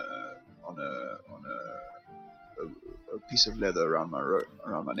on a piece of leather around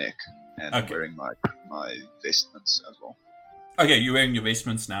my neck, and I'm wearing my vestments as well. Okay, you're wearing your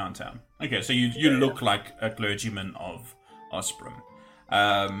vestments now in town. Okay, so you look like a clergyman of Osprey.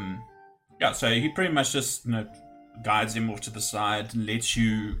 Yeah, so he pretty much just guides him off to the side and lets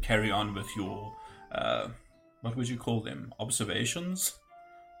you carry on with your what would you call them? Observations?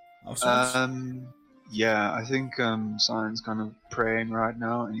 Of sorts? Yeah, I think Sion's kind of praying right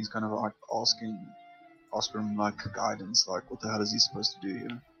now, and he's kind of like asking Osprey like guidance, like what the hell is he supposed to do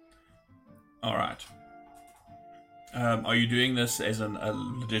here? All right. Are you doing this as a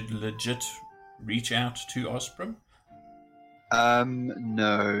legit reach out to Osprey?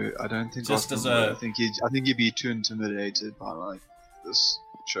 No, I don't think. Just Osprey as would. I think he'd be too intimidated by like this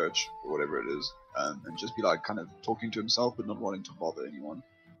church or whatever it is, and just be like kind of talking to himself, but not wanting to bother anyone.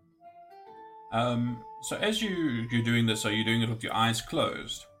 So as you're doing this, are you doing it with your eyes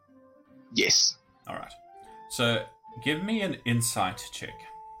closed? Yes. All right. So give me an insight check,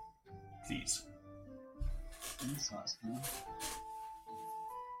 please. Insight, huh?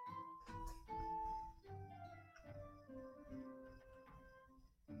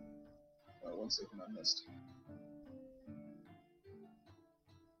 Oh, 1 second, I missed.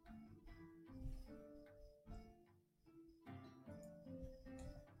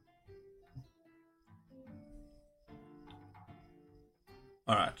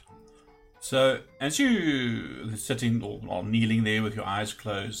 All right. So as you sitting or kneeling there with your eyes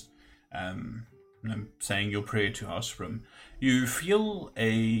closed, saying your prayer to Osprey, you feel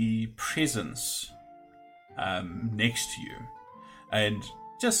a presence next to you, and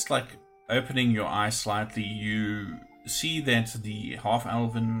just like opening your eyes slightly, you see that the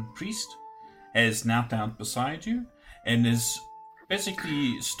half-elven priest has knelt down beside you and has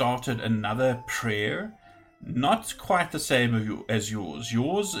basically started another prayer. Not quite the same as yours.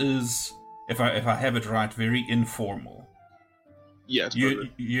 Yours is, if I have it right, very informal. Yeah, it's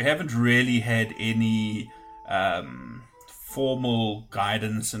perfect. You haven't really had any formal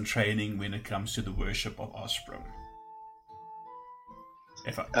guidance and training when it comes to the worship of Osprey.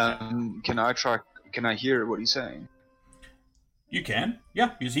 Can I hear what he's saying? You can,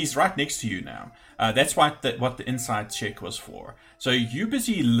 yeah. He's right next to you now. That's what the insight check was for. So you're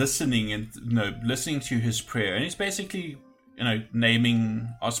busy listening and listening to his prayer, and he's basically naming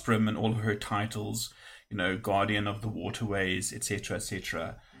Osprey and all of her titles, guardian of the waterways, etc.,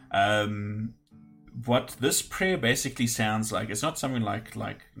 etc. What this prayer basically sounds like, it's not something like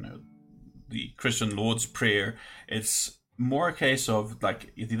the Christian Lord's Prayer. It's more a case of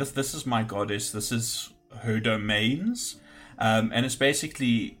like, this is my goddess, this is her domains. And it's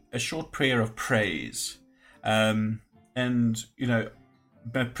basically a short prayer of praise. But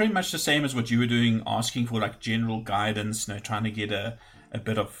pretty much the same as what you were doing, asking for like general guidance, trying to get a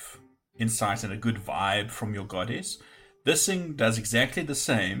bit of insight and a good vibe from your goddess. This thing does exactly the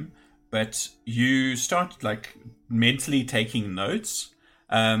same, but you start like mentally taking notes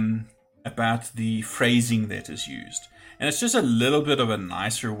about the phrasing that is used. And it's just a little bit of a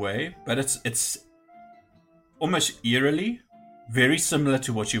nicer way, but it's almost eerily very similar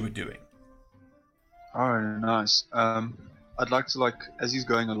to what you were doing. Oh, nice. I'd like to, as he's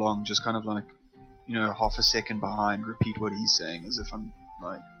going along, just kind of half a second behind, repeat what he's saying as if I'm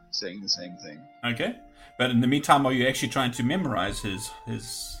saying the same thing. Okay, but in the meantime, are you actually trying to memorize his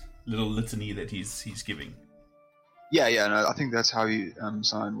little litany that he's giving? Yeah. No, I think that's how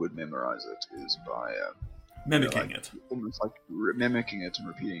Sion would memorize it, is by mimicking it. Almost like mimicking it and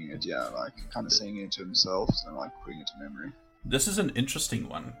repeating it. Yeah, kind of saying it to himself and putting it to memory. This is an interesting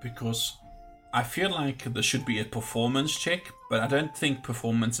one because I feel like there should be a performance check, but I don't think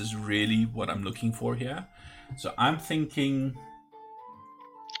performance is really what I'm looking for here. So I'm thinking,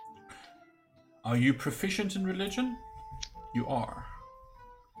 are you proficient in religion? You are.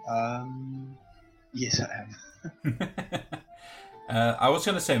 Yes, I am. I was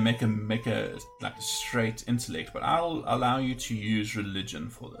going to say make a straight intellect, but I'll allow you to use religion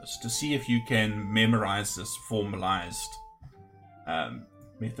for this to see if you can memorize this formalized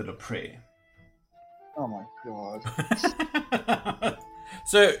method of prayer. Oh my god.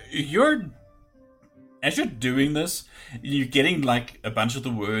 So as you're doing this, you're getting a bunch of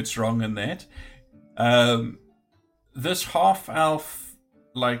the words wrong in that. This half elf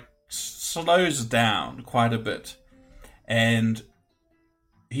slows down quite a bit, and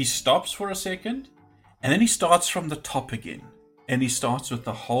he stops for a second, and then he starts from the top again, and he starts with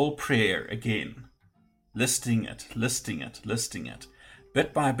the whole prayer again, listing it,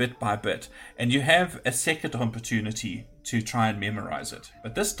 bit by bit, and you have a second opportunity to try and memorize it.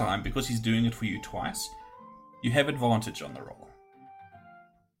 But this time, because he's doing it for you twice, you have advantage on the roll.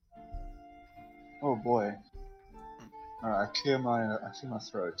 Oh boy. Alright, I clear my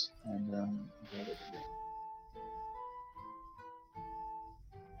throat and get it again.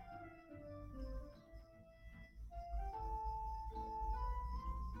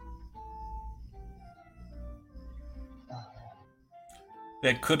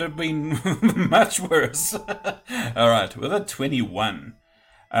 That could have been much worse. All right, with a 21,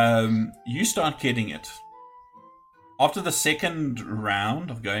 you start getting it. After the second round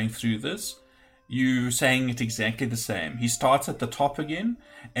of going through this, you saying it exactly the same. He starts at the top again,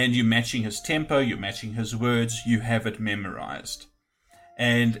 and you're matching his tempo, you're matching his words, you have it memorized.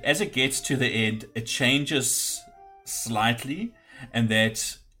 And as it gets to the end, it changes slightly, and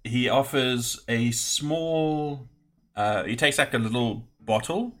that he offers a small... he takes like a little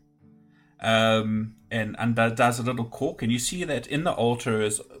bottle and does a little cork, and you see that in the altar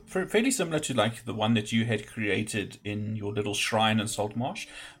is fairly similar to like the one that you had created in your little shrine in Saltmarsh,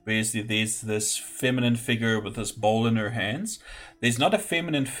 where there's this feminine figure with this bowl in her hands. There's not a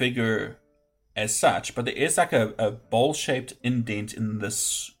feminine figure as such, but there is like a bowl-shaped indent in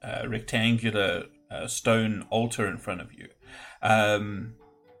this rectangular stone altar in front of you.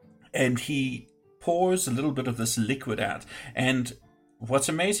 And he pours a little bit of this liquid out, and what's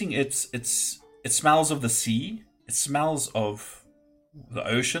amazing, it smells of the sea, it smells of the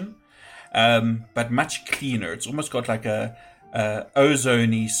ocean, but much cleaner. It's almost got like a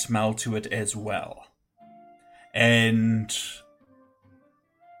ozone-y smell to it as well. And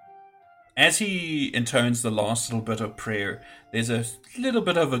as he intones the last little bit of prayer, there's a little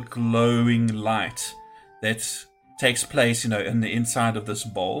bit of a glowing light that takes place, in the inside of this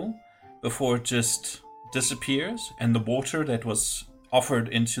bowl, before it just disappears, and the water that was offered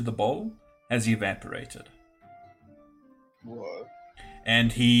into the bowl has evaporated. Whoa.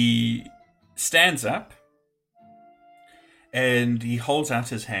 And he stands up, and he holds out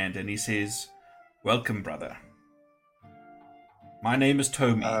his hand, and he says, "Welcome, brother. My name is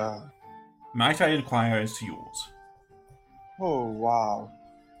Tomi. Might I inquire as to yours?" Oh, wow.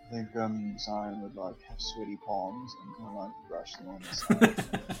 I think Zion would have sweaty palms and kind of brush them on the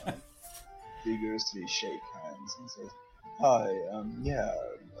side. Vigorously shake hands and says, "Hi,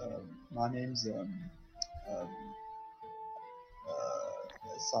 my name's Zion.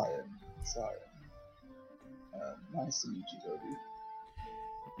 Nice to meet you, Toby."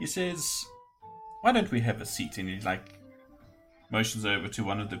 He says, "Why don't we have a seat?" And he motions over to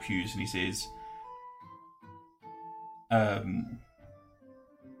one of the pews, and he says,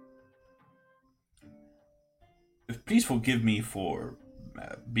 "Please forgive me for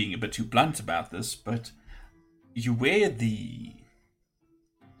being a bit too blunt about this, but you wear the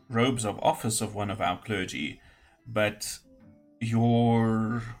robes of office of one of our clergy, but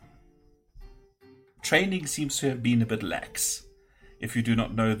your training seems to have been a bit lax, if you do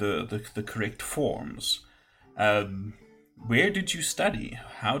not know the correct forms. Where did you study?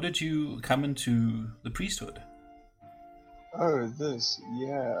 How did you come into the priesthood?" Oh, this,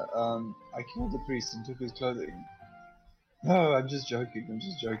 yeah. I killed the priest and took his clothing. No, I'm just joking.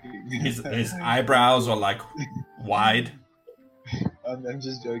 His eyebrows are wide. I'm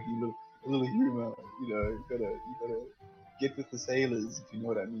just joking. A little humor, you gotta get with the sailors, if you know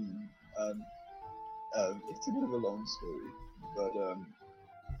what I mean. It's a bit of a long story, but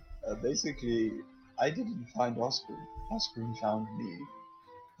basically, I didn't find Osprey. Osprey found me.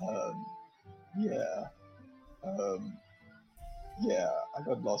 I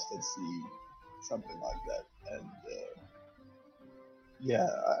got lost at sea, something like that, and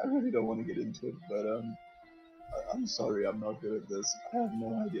I really don't want to get into it, but I'm sorry, I'm not good at this. I have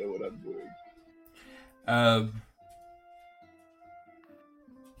no idea what I'm doing.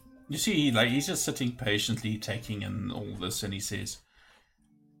 You see, he's just sitting patiently taking in all this, and he says,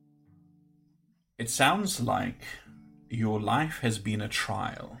 "It sounds like your life has been a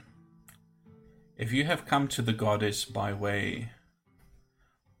trial. If you have come to the goddess by way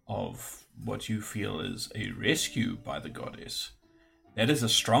of what you feel is a rescue by the goddess, that is a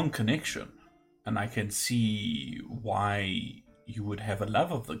strong connection, and I can see why you would have a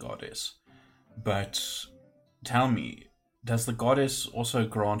love of the goddess. But tell me, does the goddess also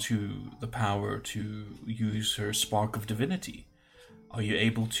grant you the power to use her spark of divinity? Are you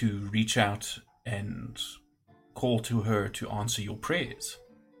able to reach out and call to her to answer your prayers?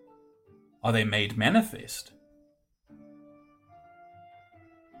 Are they made manifest?"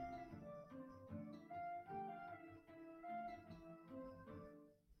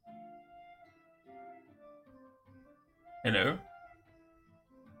 Hello?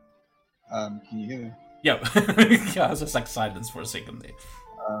 Can you hear me? Yeah. Yeah, I was just silence for a second there.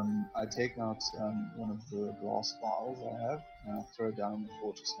 I take out one of the glass vials I have, and I throw it down on the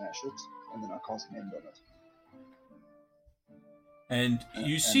floor to smash it, and then I cast Mend on it. And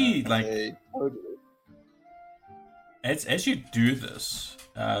you see, Totally. as you do this,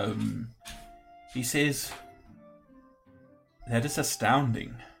 he says, "That is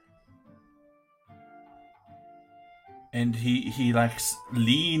astounding. And he like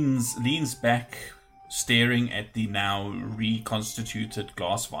leans back, staring at the now reconstituted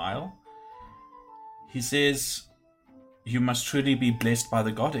glass vial. He says, "You must truly be blessed by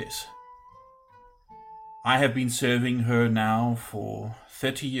the goddess. I have been serving her now for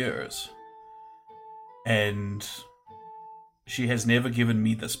 30 years, and she has never given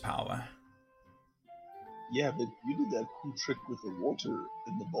me this power." Yeah, but you did that cool trick with the water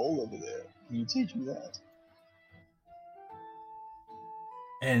in the bowl over there. Can you teach me that?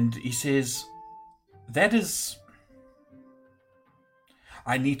 And he says, "That is...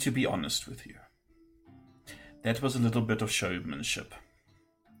 I need to be honest with you. That was a little bit of showmanship.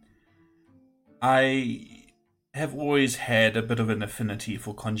 I have always had a bit of an affinity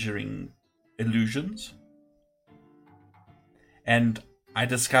for conjuring illusions. And I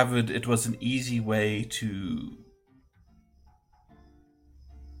discovered it was an easy way to...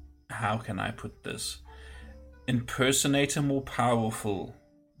 How can I put this? Impersonate a more powerful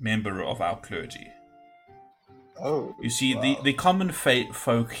member of our clergy. Oh, You see, wow. the common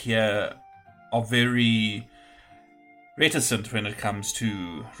folk here are very reticent when it comes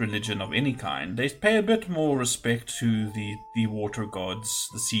to religion of any kind. They pay a bit more respect to the water gods,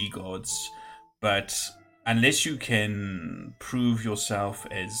 the sea gods, but unless you can prove yourself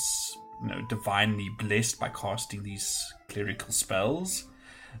as, divinely blessed by casting these clerical spells,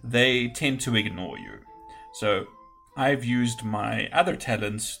 they tend to ignore you. So I've used my other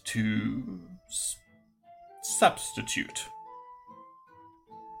talents to substitute.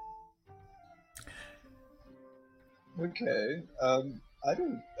 Okay. I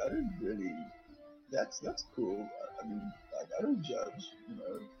don't really. That's cool. I mean, like, I don't judge.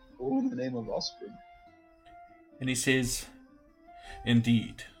 All in the name of Osprey. And he says,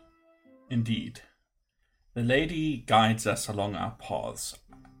 Indeed. The lady guides us along our paths.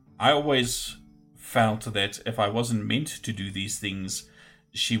 I always felt that if I wasn't meant to do these things,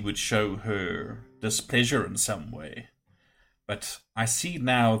 she would show her displeasure in some way. But I see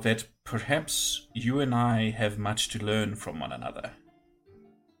now that perhaps you and I have much to learn from one another.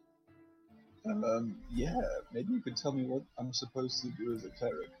 Yeah, maybe you could tell me what I'm supposed to do as a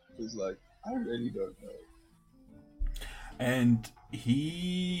cleric, because, like, I really don't know. And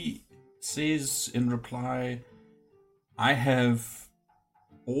he says in reply, I have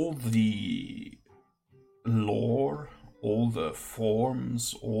all the lore, all the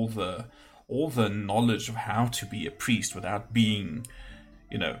forms, all the knowledge of how to be a priest without being,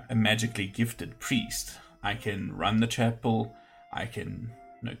 a magically gifted priest. I can run the chapel, I can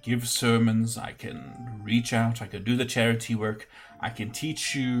give sermons, I can reach out, I can do the charity work, I can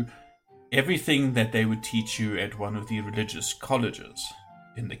teach you everything that they would teach you at one of the religious colleges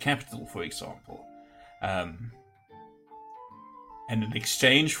in the capital, for example. And in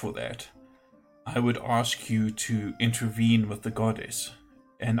exchange for that, I would ask you to intervene with the goddess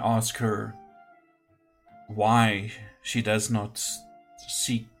and ask her why she does not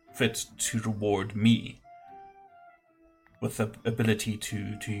see fit to reward me with the ability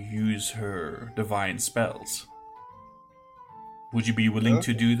to use her divine spells. Would you be willing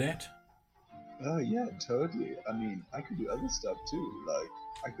to do that? Oh, yeah, totally. I mean, I could do other stuff too. Like,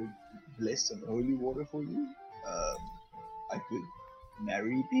 I could bless some holy water for you. I could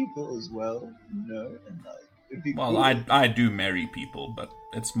marry people as well, and like, it'd be Well, cool. I do marry people, but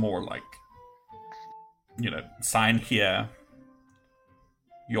it's more like, sign here,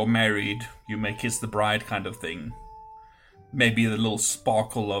 you're married, you may kiss the bride kind of thing. Maybe a little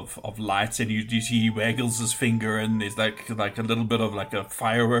sparkle of lights, and you see he waggles his finger, and there's like a little bit of like a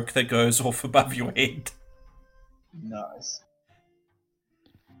firework that goes off above your head. Nice.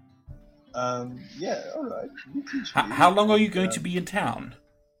 Yeah, alright. You teach me. How long are you going to be in town?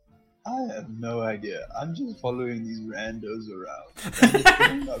 I have no idea. I'm just following these randos around. And it's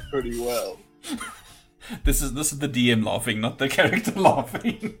going out pretty well. This is the DM laughing, not the character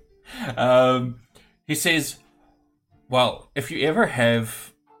laughing. He says, well, if you ever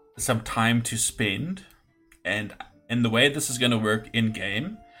have some time to spend, and the way this is going to work in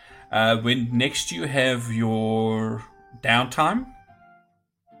game, when next you have your downtime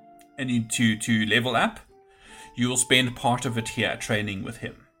and you to level up, you will spend part of it here training with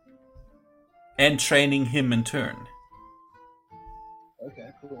him and training him in turn. Okay,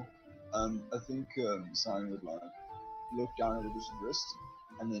 cool. I think Simon would like look down at his wrist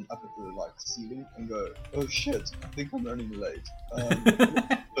and then up at the ceiling and go, "Oh shit, I think I'm running late."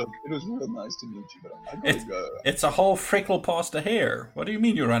 Look, it was real nice to meet you, but I gotta go. It's a whole freckle past a hair. What do you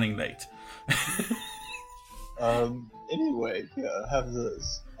mean you're running late? Anyway, here, have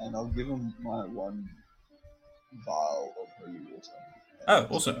this, and I'll give him my one vial of holy water. Oh,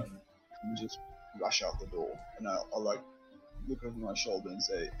 And, awesome. let me just rush out the door, and I'll like look over my shoulder and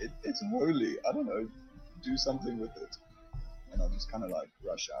say, it's holy. I don't know, do something with it. And I'll just kind of like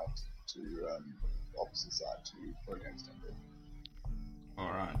rush out to the opposite side to Progan's temple.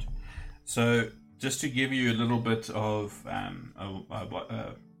 All right. So just to give you a little bit of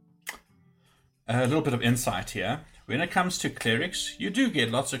insight here, when it comes to clerics, you do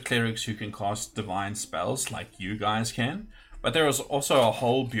get lots of clerics who can cast divine spells like you guys can, but there is also a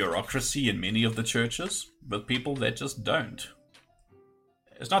whole bureaucracy in many of the churches with people that just don't.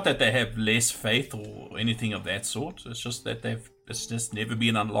 It's not that they have less faith or anything of that sort. It's just that it's just never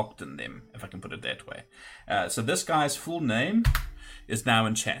been unlocked in them, if I can put it that way. So this guy's full name is now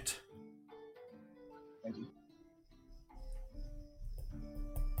in chat. Thank you.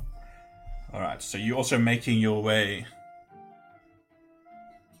 Alright, so you're also making your way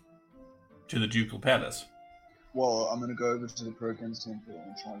to the Ducal Palace. Well, I'm gonna go over to the Progan's temple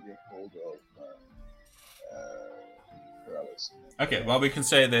and try and get hold of Corellus. Okay, well we can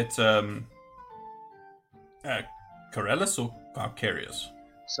say that Corellus or Carcarius?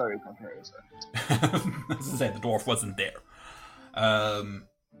 Sorry, Carcarius. As I say, the dwarf wasn't there.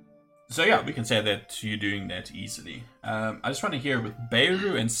 So yeah, we can say that you're doing that easily. I just want to hear with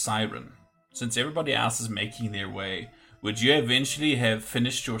Beirut and Siren, since everybody else is making their way, would you eventually have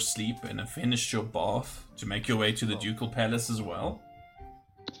finished your sleep and have finished your bath to make your way to the Ducal Palace as well?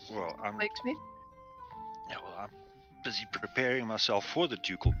 Well, I'm Wakes me. busy preparing myself for the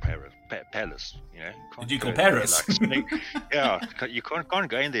Ducal Palace. You know, The Ducal Palace? Yeah, you can't go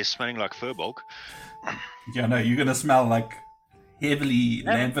in there smelling like Furbolg. Yeah, no, you're gonna smell like heavily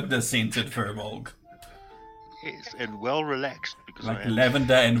lavender-scented Furbolg. Yes, and well relaxed because Like I am.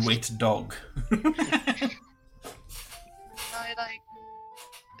 lavender and wet dog. I like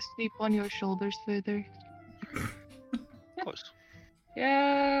sleep on your shoulders further. Of course.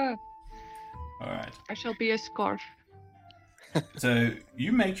 Yeah, Alright. I shall be a scarf. So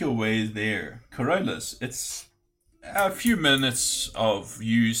you make your way there. Corollas, it's a few minutes of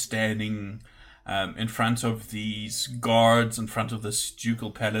you standing in front of these guards, in front of this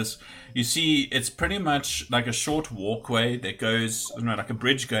Ducal Palace. You see, it's pretty much like a short walkway that goes, like a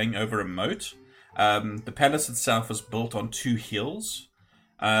bridge going over a moat. The palace itself is built on two hills,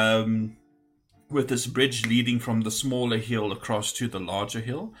 with this bridge leading from the smaller hill across to the larger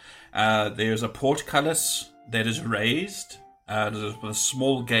hill. There's a portcullis that is raised. There's a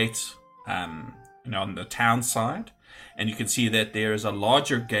small gate on the town side, and you can see that there is a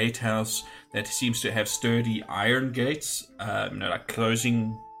larger gatehouse that seems to have sturdy iron gates, like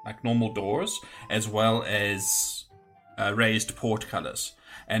closing like normal doors, as well as raised portcullis.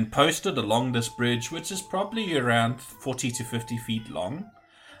 And posted along this bridge, which is probably around 40 to 50 feet long,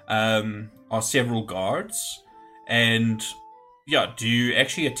 are several guards. And yeah, do you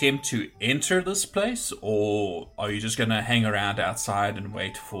actually attempt to enter this place, or are you just going to hang around outside and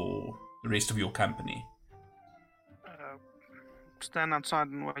wait for the rest of your company? Stand outside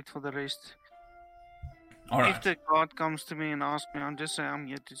and wait for the rest. All right. If the guard comes to me and asks me, I'll just say I'm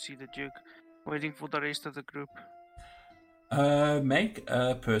here to see the Duke, waiting for the rest of the group. Make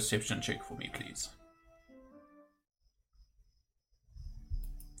a perception check for me, please.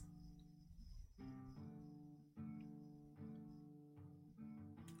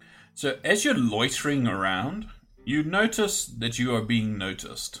 So as you're loitering around, you notice that you are being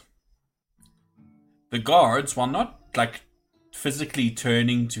noticed. The guards, while not like physically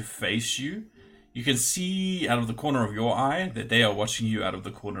turning to face you, you can see out of the corner of your eye that they are watching you out of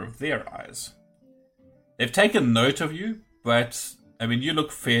the corner of their eyes. They've taken note of you, but I mean, you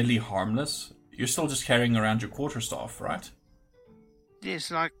look fairly harmless. You're still just carrying around your quarterstaff, right?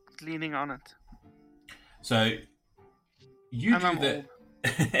 Yes, like leaning on it. So you And do I'm that. old.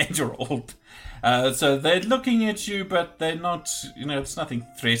 And you're old. So they're looking at you, but they're not, it's nothing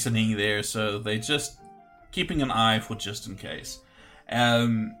threatening there, so they're just keeping an eye for just in case.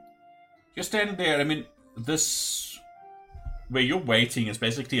 You're standing there, I mean, this, where you're waiting is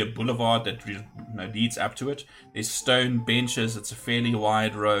basically a boulevard that leads up to it. There's stone benches, it's a fairly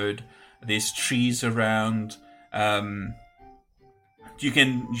wide road, there's trees around. You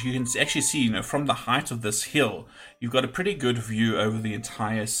can actually see, from the height of this hill, you've got a pretty good view over the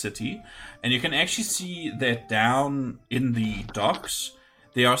entire city, and you can actually see that down in the docks,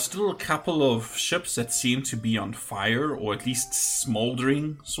 there are still a couple of ships that seem to be on fire, or at least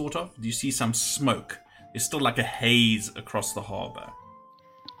smoldering, sort of. You see some smoke. There's still like a haze across the harbor.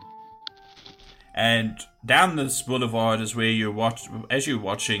 And down this boulevard is where as you're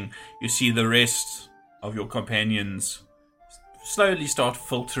watching, you see the rest of your companions slowly start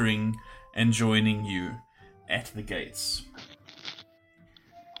filtering and joining you at the gates.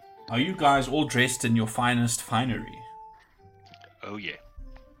 Are you guys all dressed in your finest finery? Oh yeah.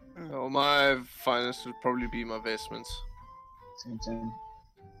 Oh, my finest would probably be my vestments. Same.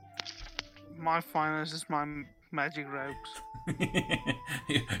 My finest is my magic robes.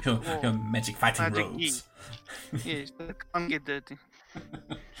 your magic fighting Magic robes. Yes, they can't get dirty.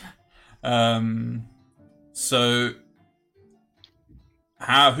 So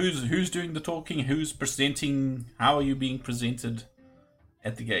who's doing the talking? Who's presenting? How are you being presented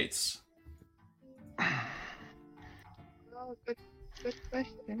at the gates? Oh, good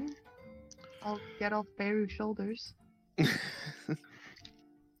question. I'll get off Beru's shoulders.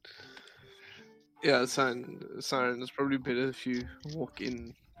 Yeah, Siren, it's probably better if you walk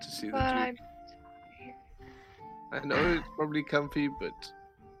in to see the But Duke. I know it's probably comfy, but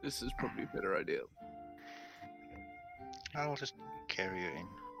this is probably a better idea. I'll just carry her in.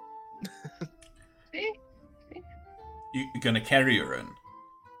 see? You're gonna carry her in.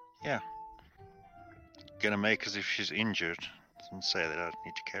 Gonna make as if she's injured and say that I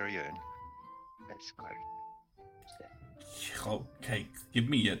need to carry her in. That's quite. Okay, give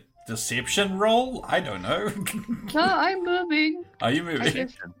me a deception roll. I don't know. No, I'm moving. Are you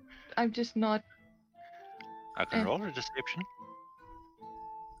moving? I'm just not. I can roll a deception.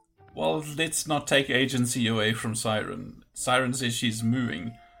 Well, let's not take agency away from Siren. Siren says she's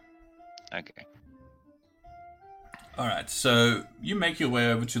moving. Okay. Alright, so you make your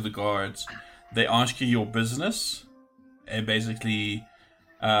way over to the guards. They ask you your business. And basically,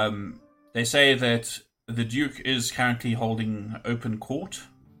 they say that the Duke is currently holding open court.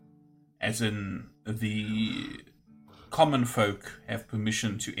 As in, the common folk have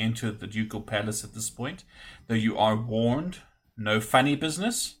permission to enter the ducal palace at this point. Though you are warned, no funny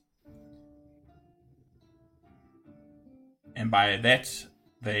business. And by that,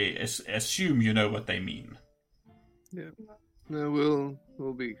 they assume you know what they mean. Yeah. No,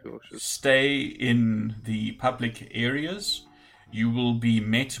 we'll be cautious. Stay in the public areas. You will be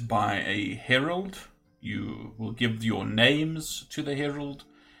met by a herald. You will give your names to the herald,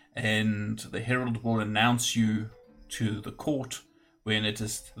 and the herald will announce you to the court when it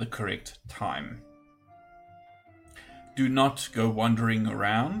is the correct time. Do not go wandering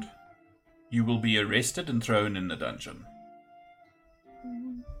around. You will be arrested and thrown in the dungeon.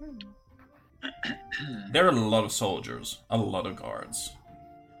 There are a lot of soldiers, a lot of guards.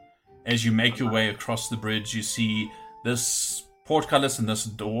 As you make your way across the bridge, you see this portcullis and this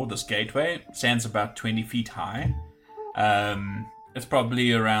door, this gateway, stands about 20 feet high. It's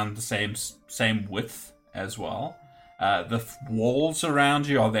probably around the same width as well. The walls around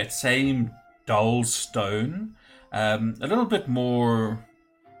you are that same dull stone, a little bit more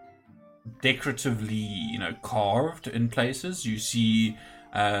decoratively, carved in places. You see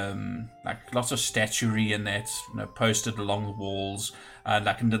like lots of statuary and that, posted along the walls,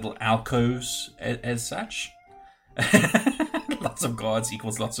 like in little alcoves as such. Lots of guards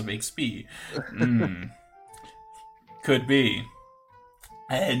equals lots of XP. Could be.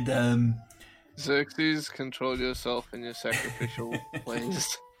 And Xerxes, control yourself in your sacrificial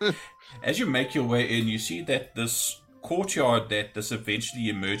ways. as you make your way in, you see that this courtyard that this eventually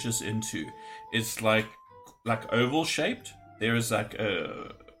emerges into is like oval shaped. There is like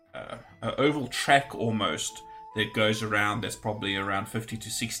a oval track almost that goes around. That's probably around 50 to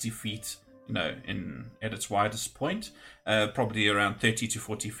 60 feet, at its widest point. Probably around 30 to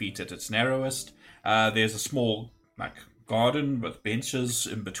 40 feet at its narrowest. There's a small garden with benches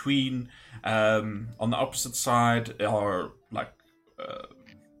in between. On the opposite side are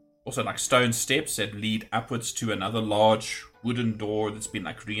also stone steps that lead upwards to another large wooden door that's been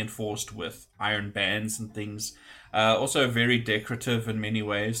reinforced with iron bands and things. Also very decorative in many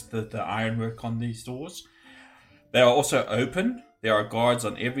ways, the ironwork on these doors. They are also open. There are guards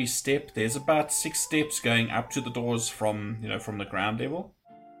on every step. There's about 6 steps going up to the doors from the ground level.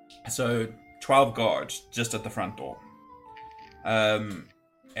 So 12 guards just at the front door.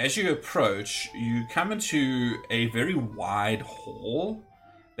 As you approach, you come into a very wide hall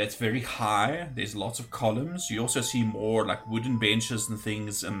that's very high. There's lots of columns. You also see more wooden benches and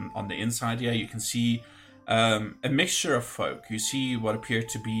things on the inside here. You can see a mixture of folk. You see what appear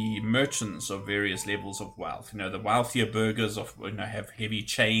to be merchants of various levels of wealth. The wealthier burghers have heavy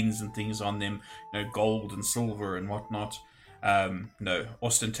chains and things on them, gold and silver and whatnot.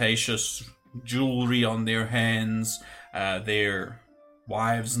 Ostentatious jewelry on their hands. Their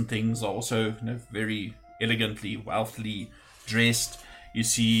wives and things are also very elegantly, wealthily dressed. You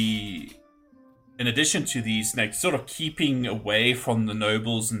see, in addition to these, sort of keeping away from the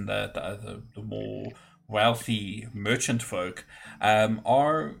nobles and the more wealthy merchant folk,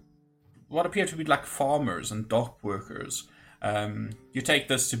 are what appear to be farmers and dock workers. You take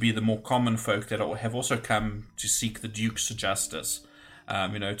this to be the more common folk that have also come to seek the Duke's justice,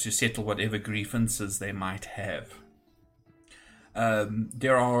 to settle whatever grievances they might have.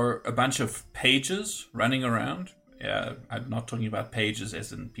 There are a bunch of pages running around. I'm not talking about pages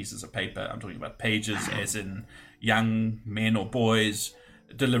as in pieces of paper. I'm talking about pages as in young men or boys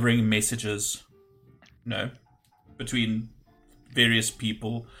delivering messages, between various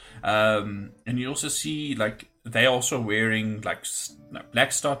people. And you also see, they're also wearing, black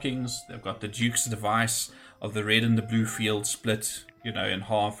stockings. They've got the Duke's device of the red and the blue field split, in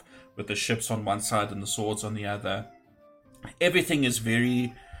half, with the ships on one side and the swords on the other. Everything is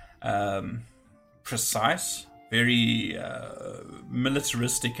very precise, very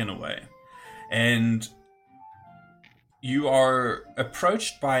militaristic in a way. And you are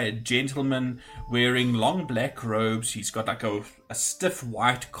approached by a gentleman wearing long black robes. He's got a stiff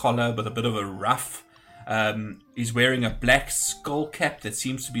white collar with a bit of a ruff. He's wearing a black skull cap that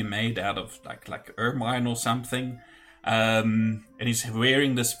seems to be made out of like ermine or something. And he's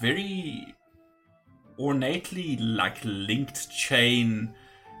wearing this very ornately linked chain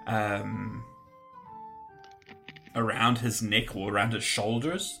around his neck or around his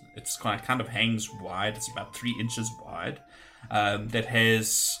shoulders. It's kind of hangs wide. It's about 3 inches wide. That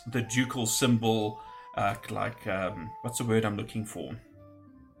has the ducal symbol, what's the word I'm looking for?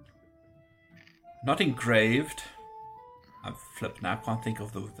 Not engraved. I've flipped now. I can't think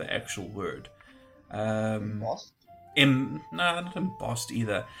of the actual word. Embossed? No, not embossed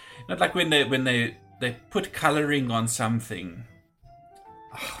either. Not like when they put coloring on something.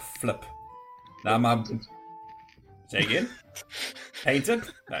 Flip. Now say again? Painted?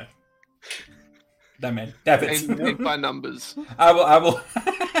 No. No, man. Paint by numbers. I will.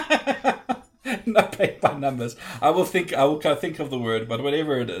 Not paint by numbers. I will think of the word, but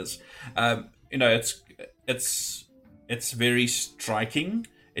whatever it is, it's very striking,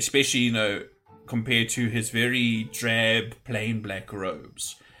 especially compared to his very drab, plain black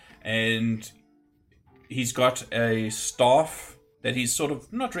robes, and he's got a staff that he's sort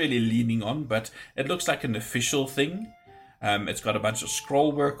of not really leaning on, but it looks like an official thing. It's got a bunch of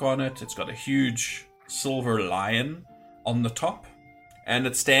scroll work on it. It's got a huge silver lion on the top, and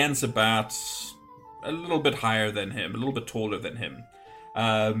it stands about a little bit higher than him, a little bit taller than him.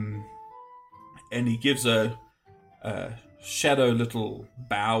 And he gives a shadow little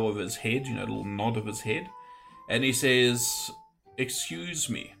bow of his head, a little nod of his head, and he says, "Excuse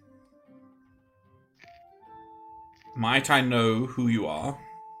me. Might I know who you are?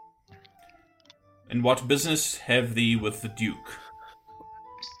 And what business have thee with the Duke?"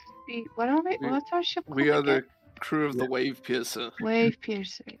 What's our ship called? We are again? the crew of the Wave Piercer. Wave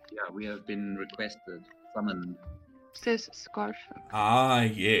Piercer. Yeah, we have been requested, summoned. Says Scarf. Ah,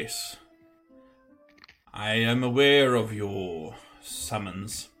 yes. I am aware of your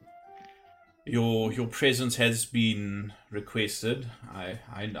summons. Your presence has been requested.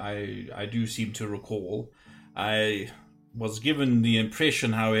 I do seem to recall. I was given the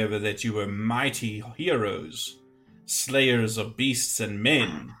impression, however, that you were mighty heroes, slayers of beasts and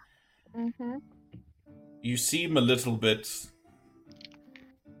men. Mm-hmm. You seem a little bit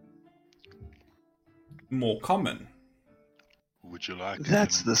more common. Would you like?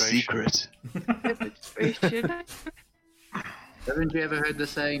 That's the demonstration? secret. Haven't you ever heard the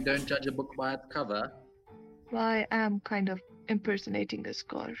saying, "Don't judge a book by its cover"? Well, I am kind of impersonating a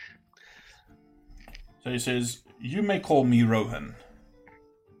Scarf. So he says, "You may call me Rohan.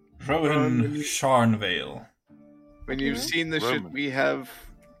 Rohan Sharnvale." When you've seen the shit Roman. we have,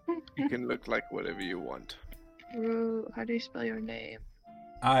 you can look like whatever you want. How do you spell your name?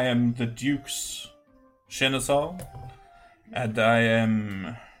 I am the Duke's Shenazal, and I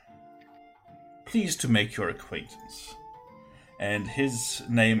am pleased to make your acquaintance. And his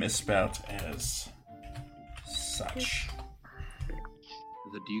name is spelled as such.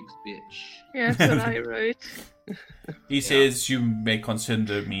 The Duke's bitch. Yeah, that's what I wrote. He says, "You may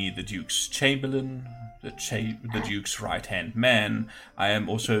consider me the Duke's Chamberlain, the Duke's right-hand man. I am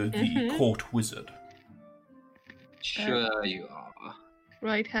also the court wizard." Sure you are.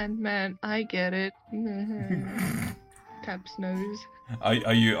 Right hand man, I get it. Taps nose.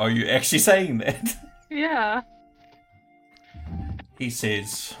 Are you actually saying that? Yeah. He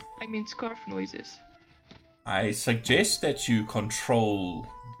says, I mean Scarf noises. "I suggest that you control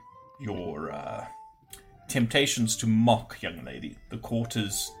your temptations to mock, young lady. The court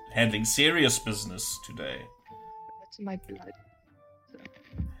is handling serious business today." That's in my blood.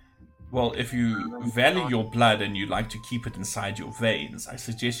 Well, if you value your blood and you like to keep it inside your veins, I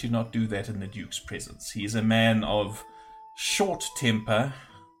suggest you not do that in the Duke's presence. He is a man of short temper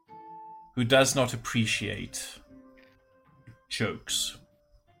who does not appreciate jokes.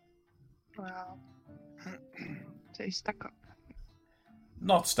 Wow. So he's stuck up.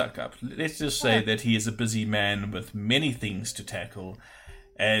 Not stuck up. Let's just say that he is a busy man with many things to tackle,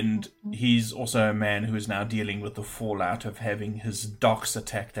 and he's also a man who is now dealing with the fallout of having his docks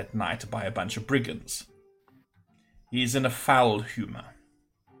attacked at night by a bunch of brigands. He's in a foul humor.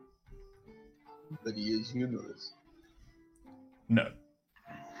 But he is humorous. No.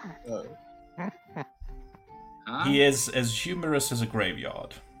 Oh. Huh? He is as humorous as a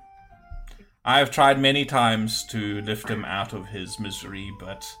graveyard. I have tried many times to lift him out of his misery,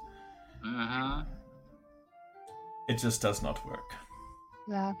 but Uh-huh. it just does not work.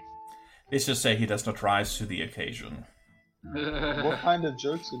 Yeah. Let's just say he does not rise to the occasion. What kind of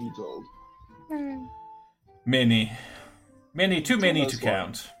jokes have you told? Many. Too many to us one.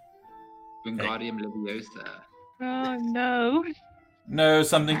 count. Wingardium Leviosa. Oh no. No,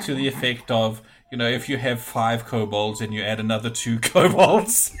 something to the effect of, if you have 5 kobolds and you add another 2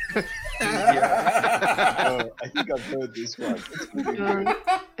 kobolds. Oh, I think I've heard this one. It's pretty good.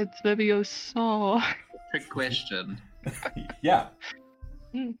 It's Leviosa. Trick question. Yeah.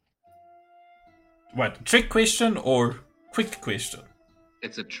 Hmm. What, trick question or quick question?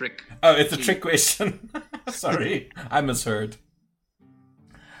 It's a trick. Oh, it's a trick question. Sorry, I misheard.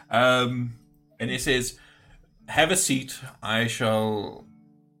 And it says, have a seat. I shall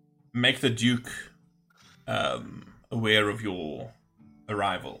make the Duke aware of your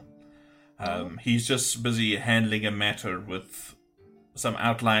arrival. He's just busy handling a matter with some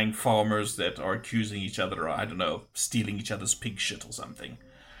outlying farmers that are accusing each other, I don't know, of stealing each other's pig shit or something.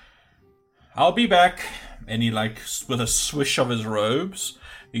 I'll be back. And he, with a swish of his robes,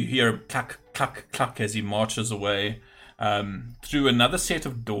 you hear cluck, cluck, cluck as he marches away through another set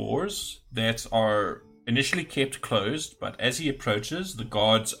of doors that are initially kept closed, but as he approaches, the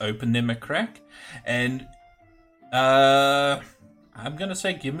guards open them a crack. And I'm going to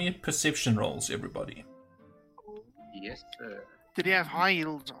say, give me perception rolls, everybody. Yes, sir. Did he have high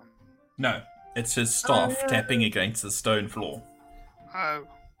heels on? No, it's his staff tapping against the stone floor. Oh.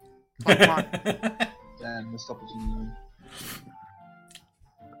 Like mine. Damn, missed opportunity.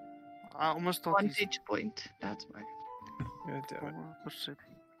 I almost thought he's... Vantage point. That's why. Yeah, damn it. What's it?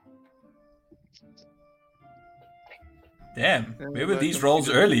 Damn, where were these rolls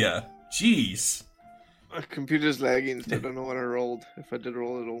earlier? Jeez. My computer's lagging, so I don't know what I rolled. If I did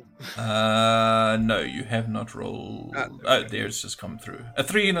roll at all. No, you have not rolled. Oh, there's just come through. A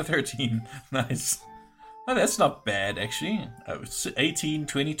 3 and a 13. Nice. Oh, that's not bad, actually. Oh, 18,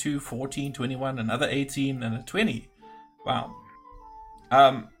 22, 14, 21, another 18, and a 20. Wow.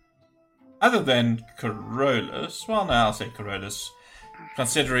 Other than Carolus, well, no, I'll say Carolus.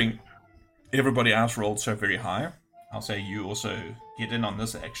 Considering everybody else rolled so very high, I'll say you also get in on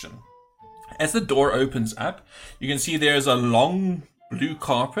this action. As the door opens up, you can see there's a long blue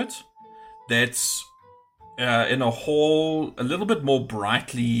carpet that's in a hall a little bit more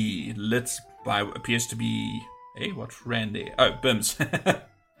brightly lit by what appears to be... Hey, what ran there? Oh, Bims.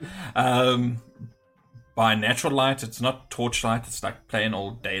 By natural light, it's not torchlight, it's like plain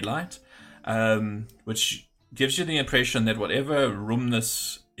old daylight, which gives you the impression that whatever room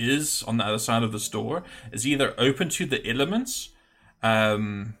this is on the other side of this door is either open to the elements,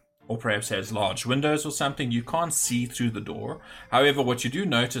 or perhaps has large windows or something. You can't see through the door. However, what you do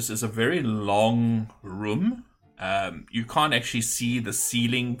notice is a very long room. You can't actually see the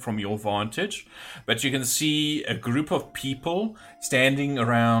ceiling from your vantage, but you can see a group of people standing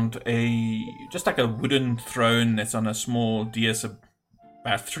around just like a wooden throne that's on a small dais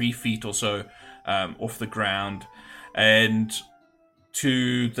about 3 feet or so off the ground. And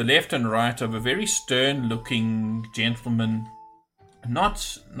to the left and right of a very stern-looking gentleman,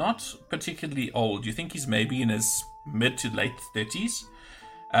 not particularly old. You think he's maybe in his mid to late 30s,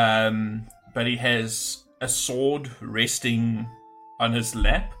 but he has a sword resting on his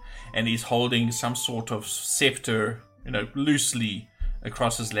lap, and he's holding some sort of scepter, loosely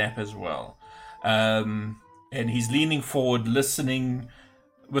across his lap as well. And he's leaning forward, listening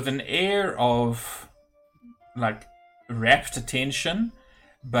with an air of rapt attention,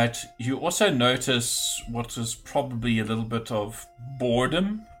 but you also notice what is probably a little bit of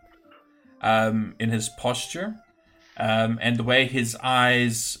boredom in his posture, and the way his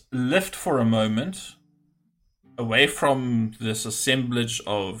eyes lift for a moment away from this assemblage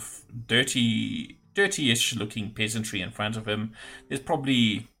of dirty-ish looking peasantry in front of him. There's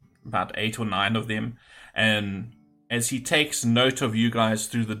probably about 8 or 9 of them, and as he takes note of you guys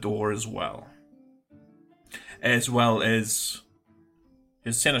through the door as well as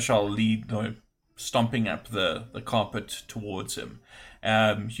his seneschal stomping up the carpet towards him.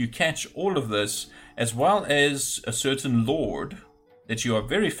 You catch all of this, as well as a certain lord that you are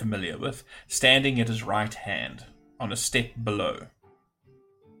very familiar with, standing at his right hand, on a step below.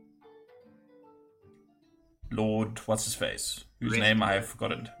 Lord, what's his face? Whose name I have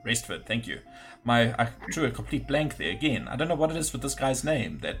forgotten. Restford, thank you. I drew a complete blank there again. I don't know what it is with this guy's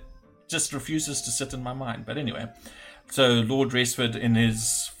name that just refuses to sit in my mind. But anyway, so Lord Restford in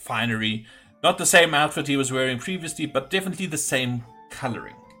his finery, not the same outfit he was wearing previously, but definitely the same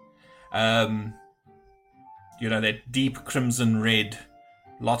colouring. That deep crimson red,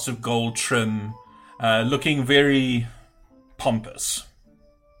 lots of gold trim, looking very pompous.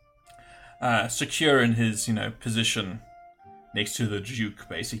 Secure in his, position next to the Duke,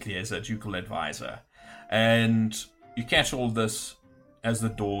 basically as a ducal advisor. And you catch all this as the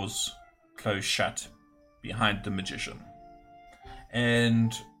doors close shut behind the magician.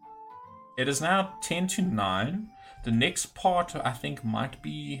 And it is now 10 to 9. The next part, I think, might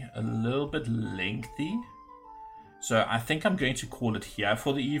be a little bit lengthy. So I think I'm going to call it here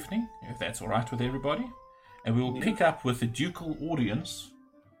for the evening, if that's all right with everybody. And we will pick up with the ducal audience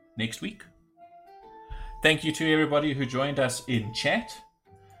next week. Thank you to everybody who joined us in chat.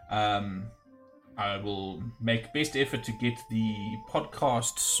 I will make best effort to get the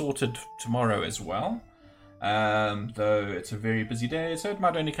podcast sorted tomorrow as well. Though it's a very busy day, so it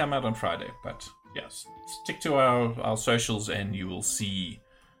might only come out on Friday. But yes, stick to our socials and you will see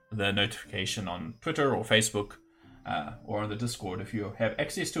the notification on Twitter or Facebook or on the Discord if you have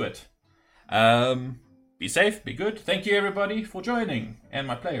access to it. Be safe, be good. Thank you everybody for joining, and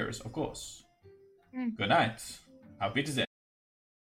my players, of course. Good night. Auf Wiedersehen.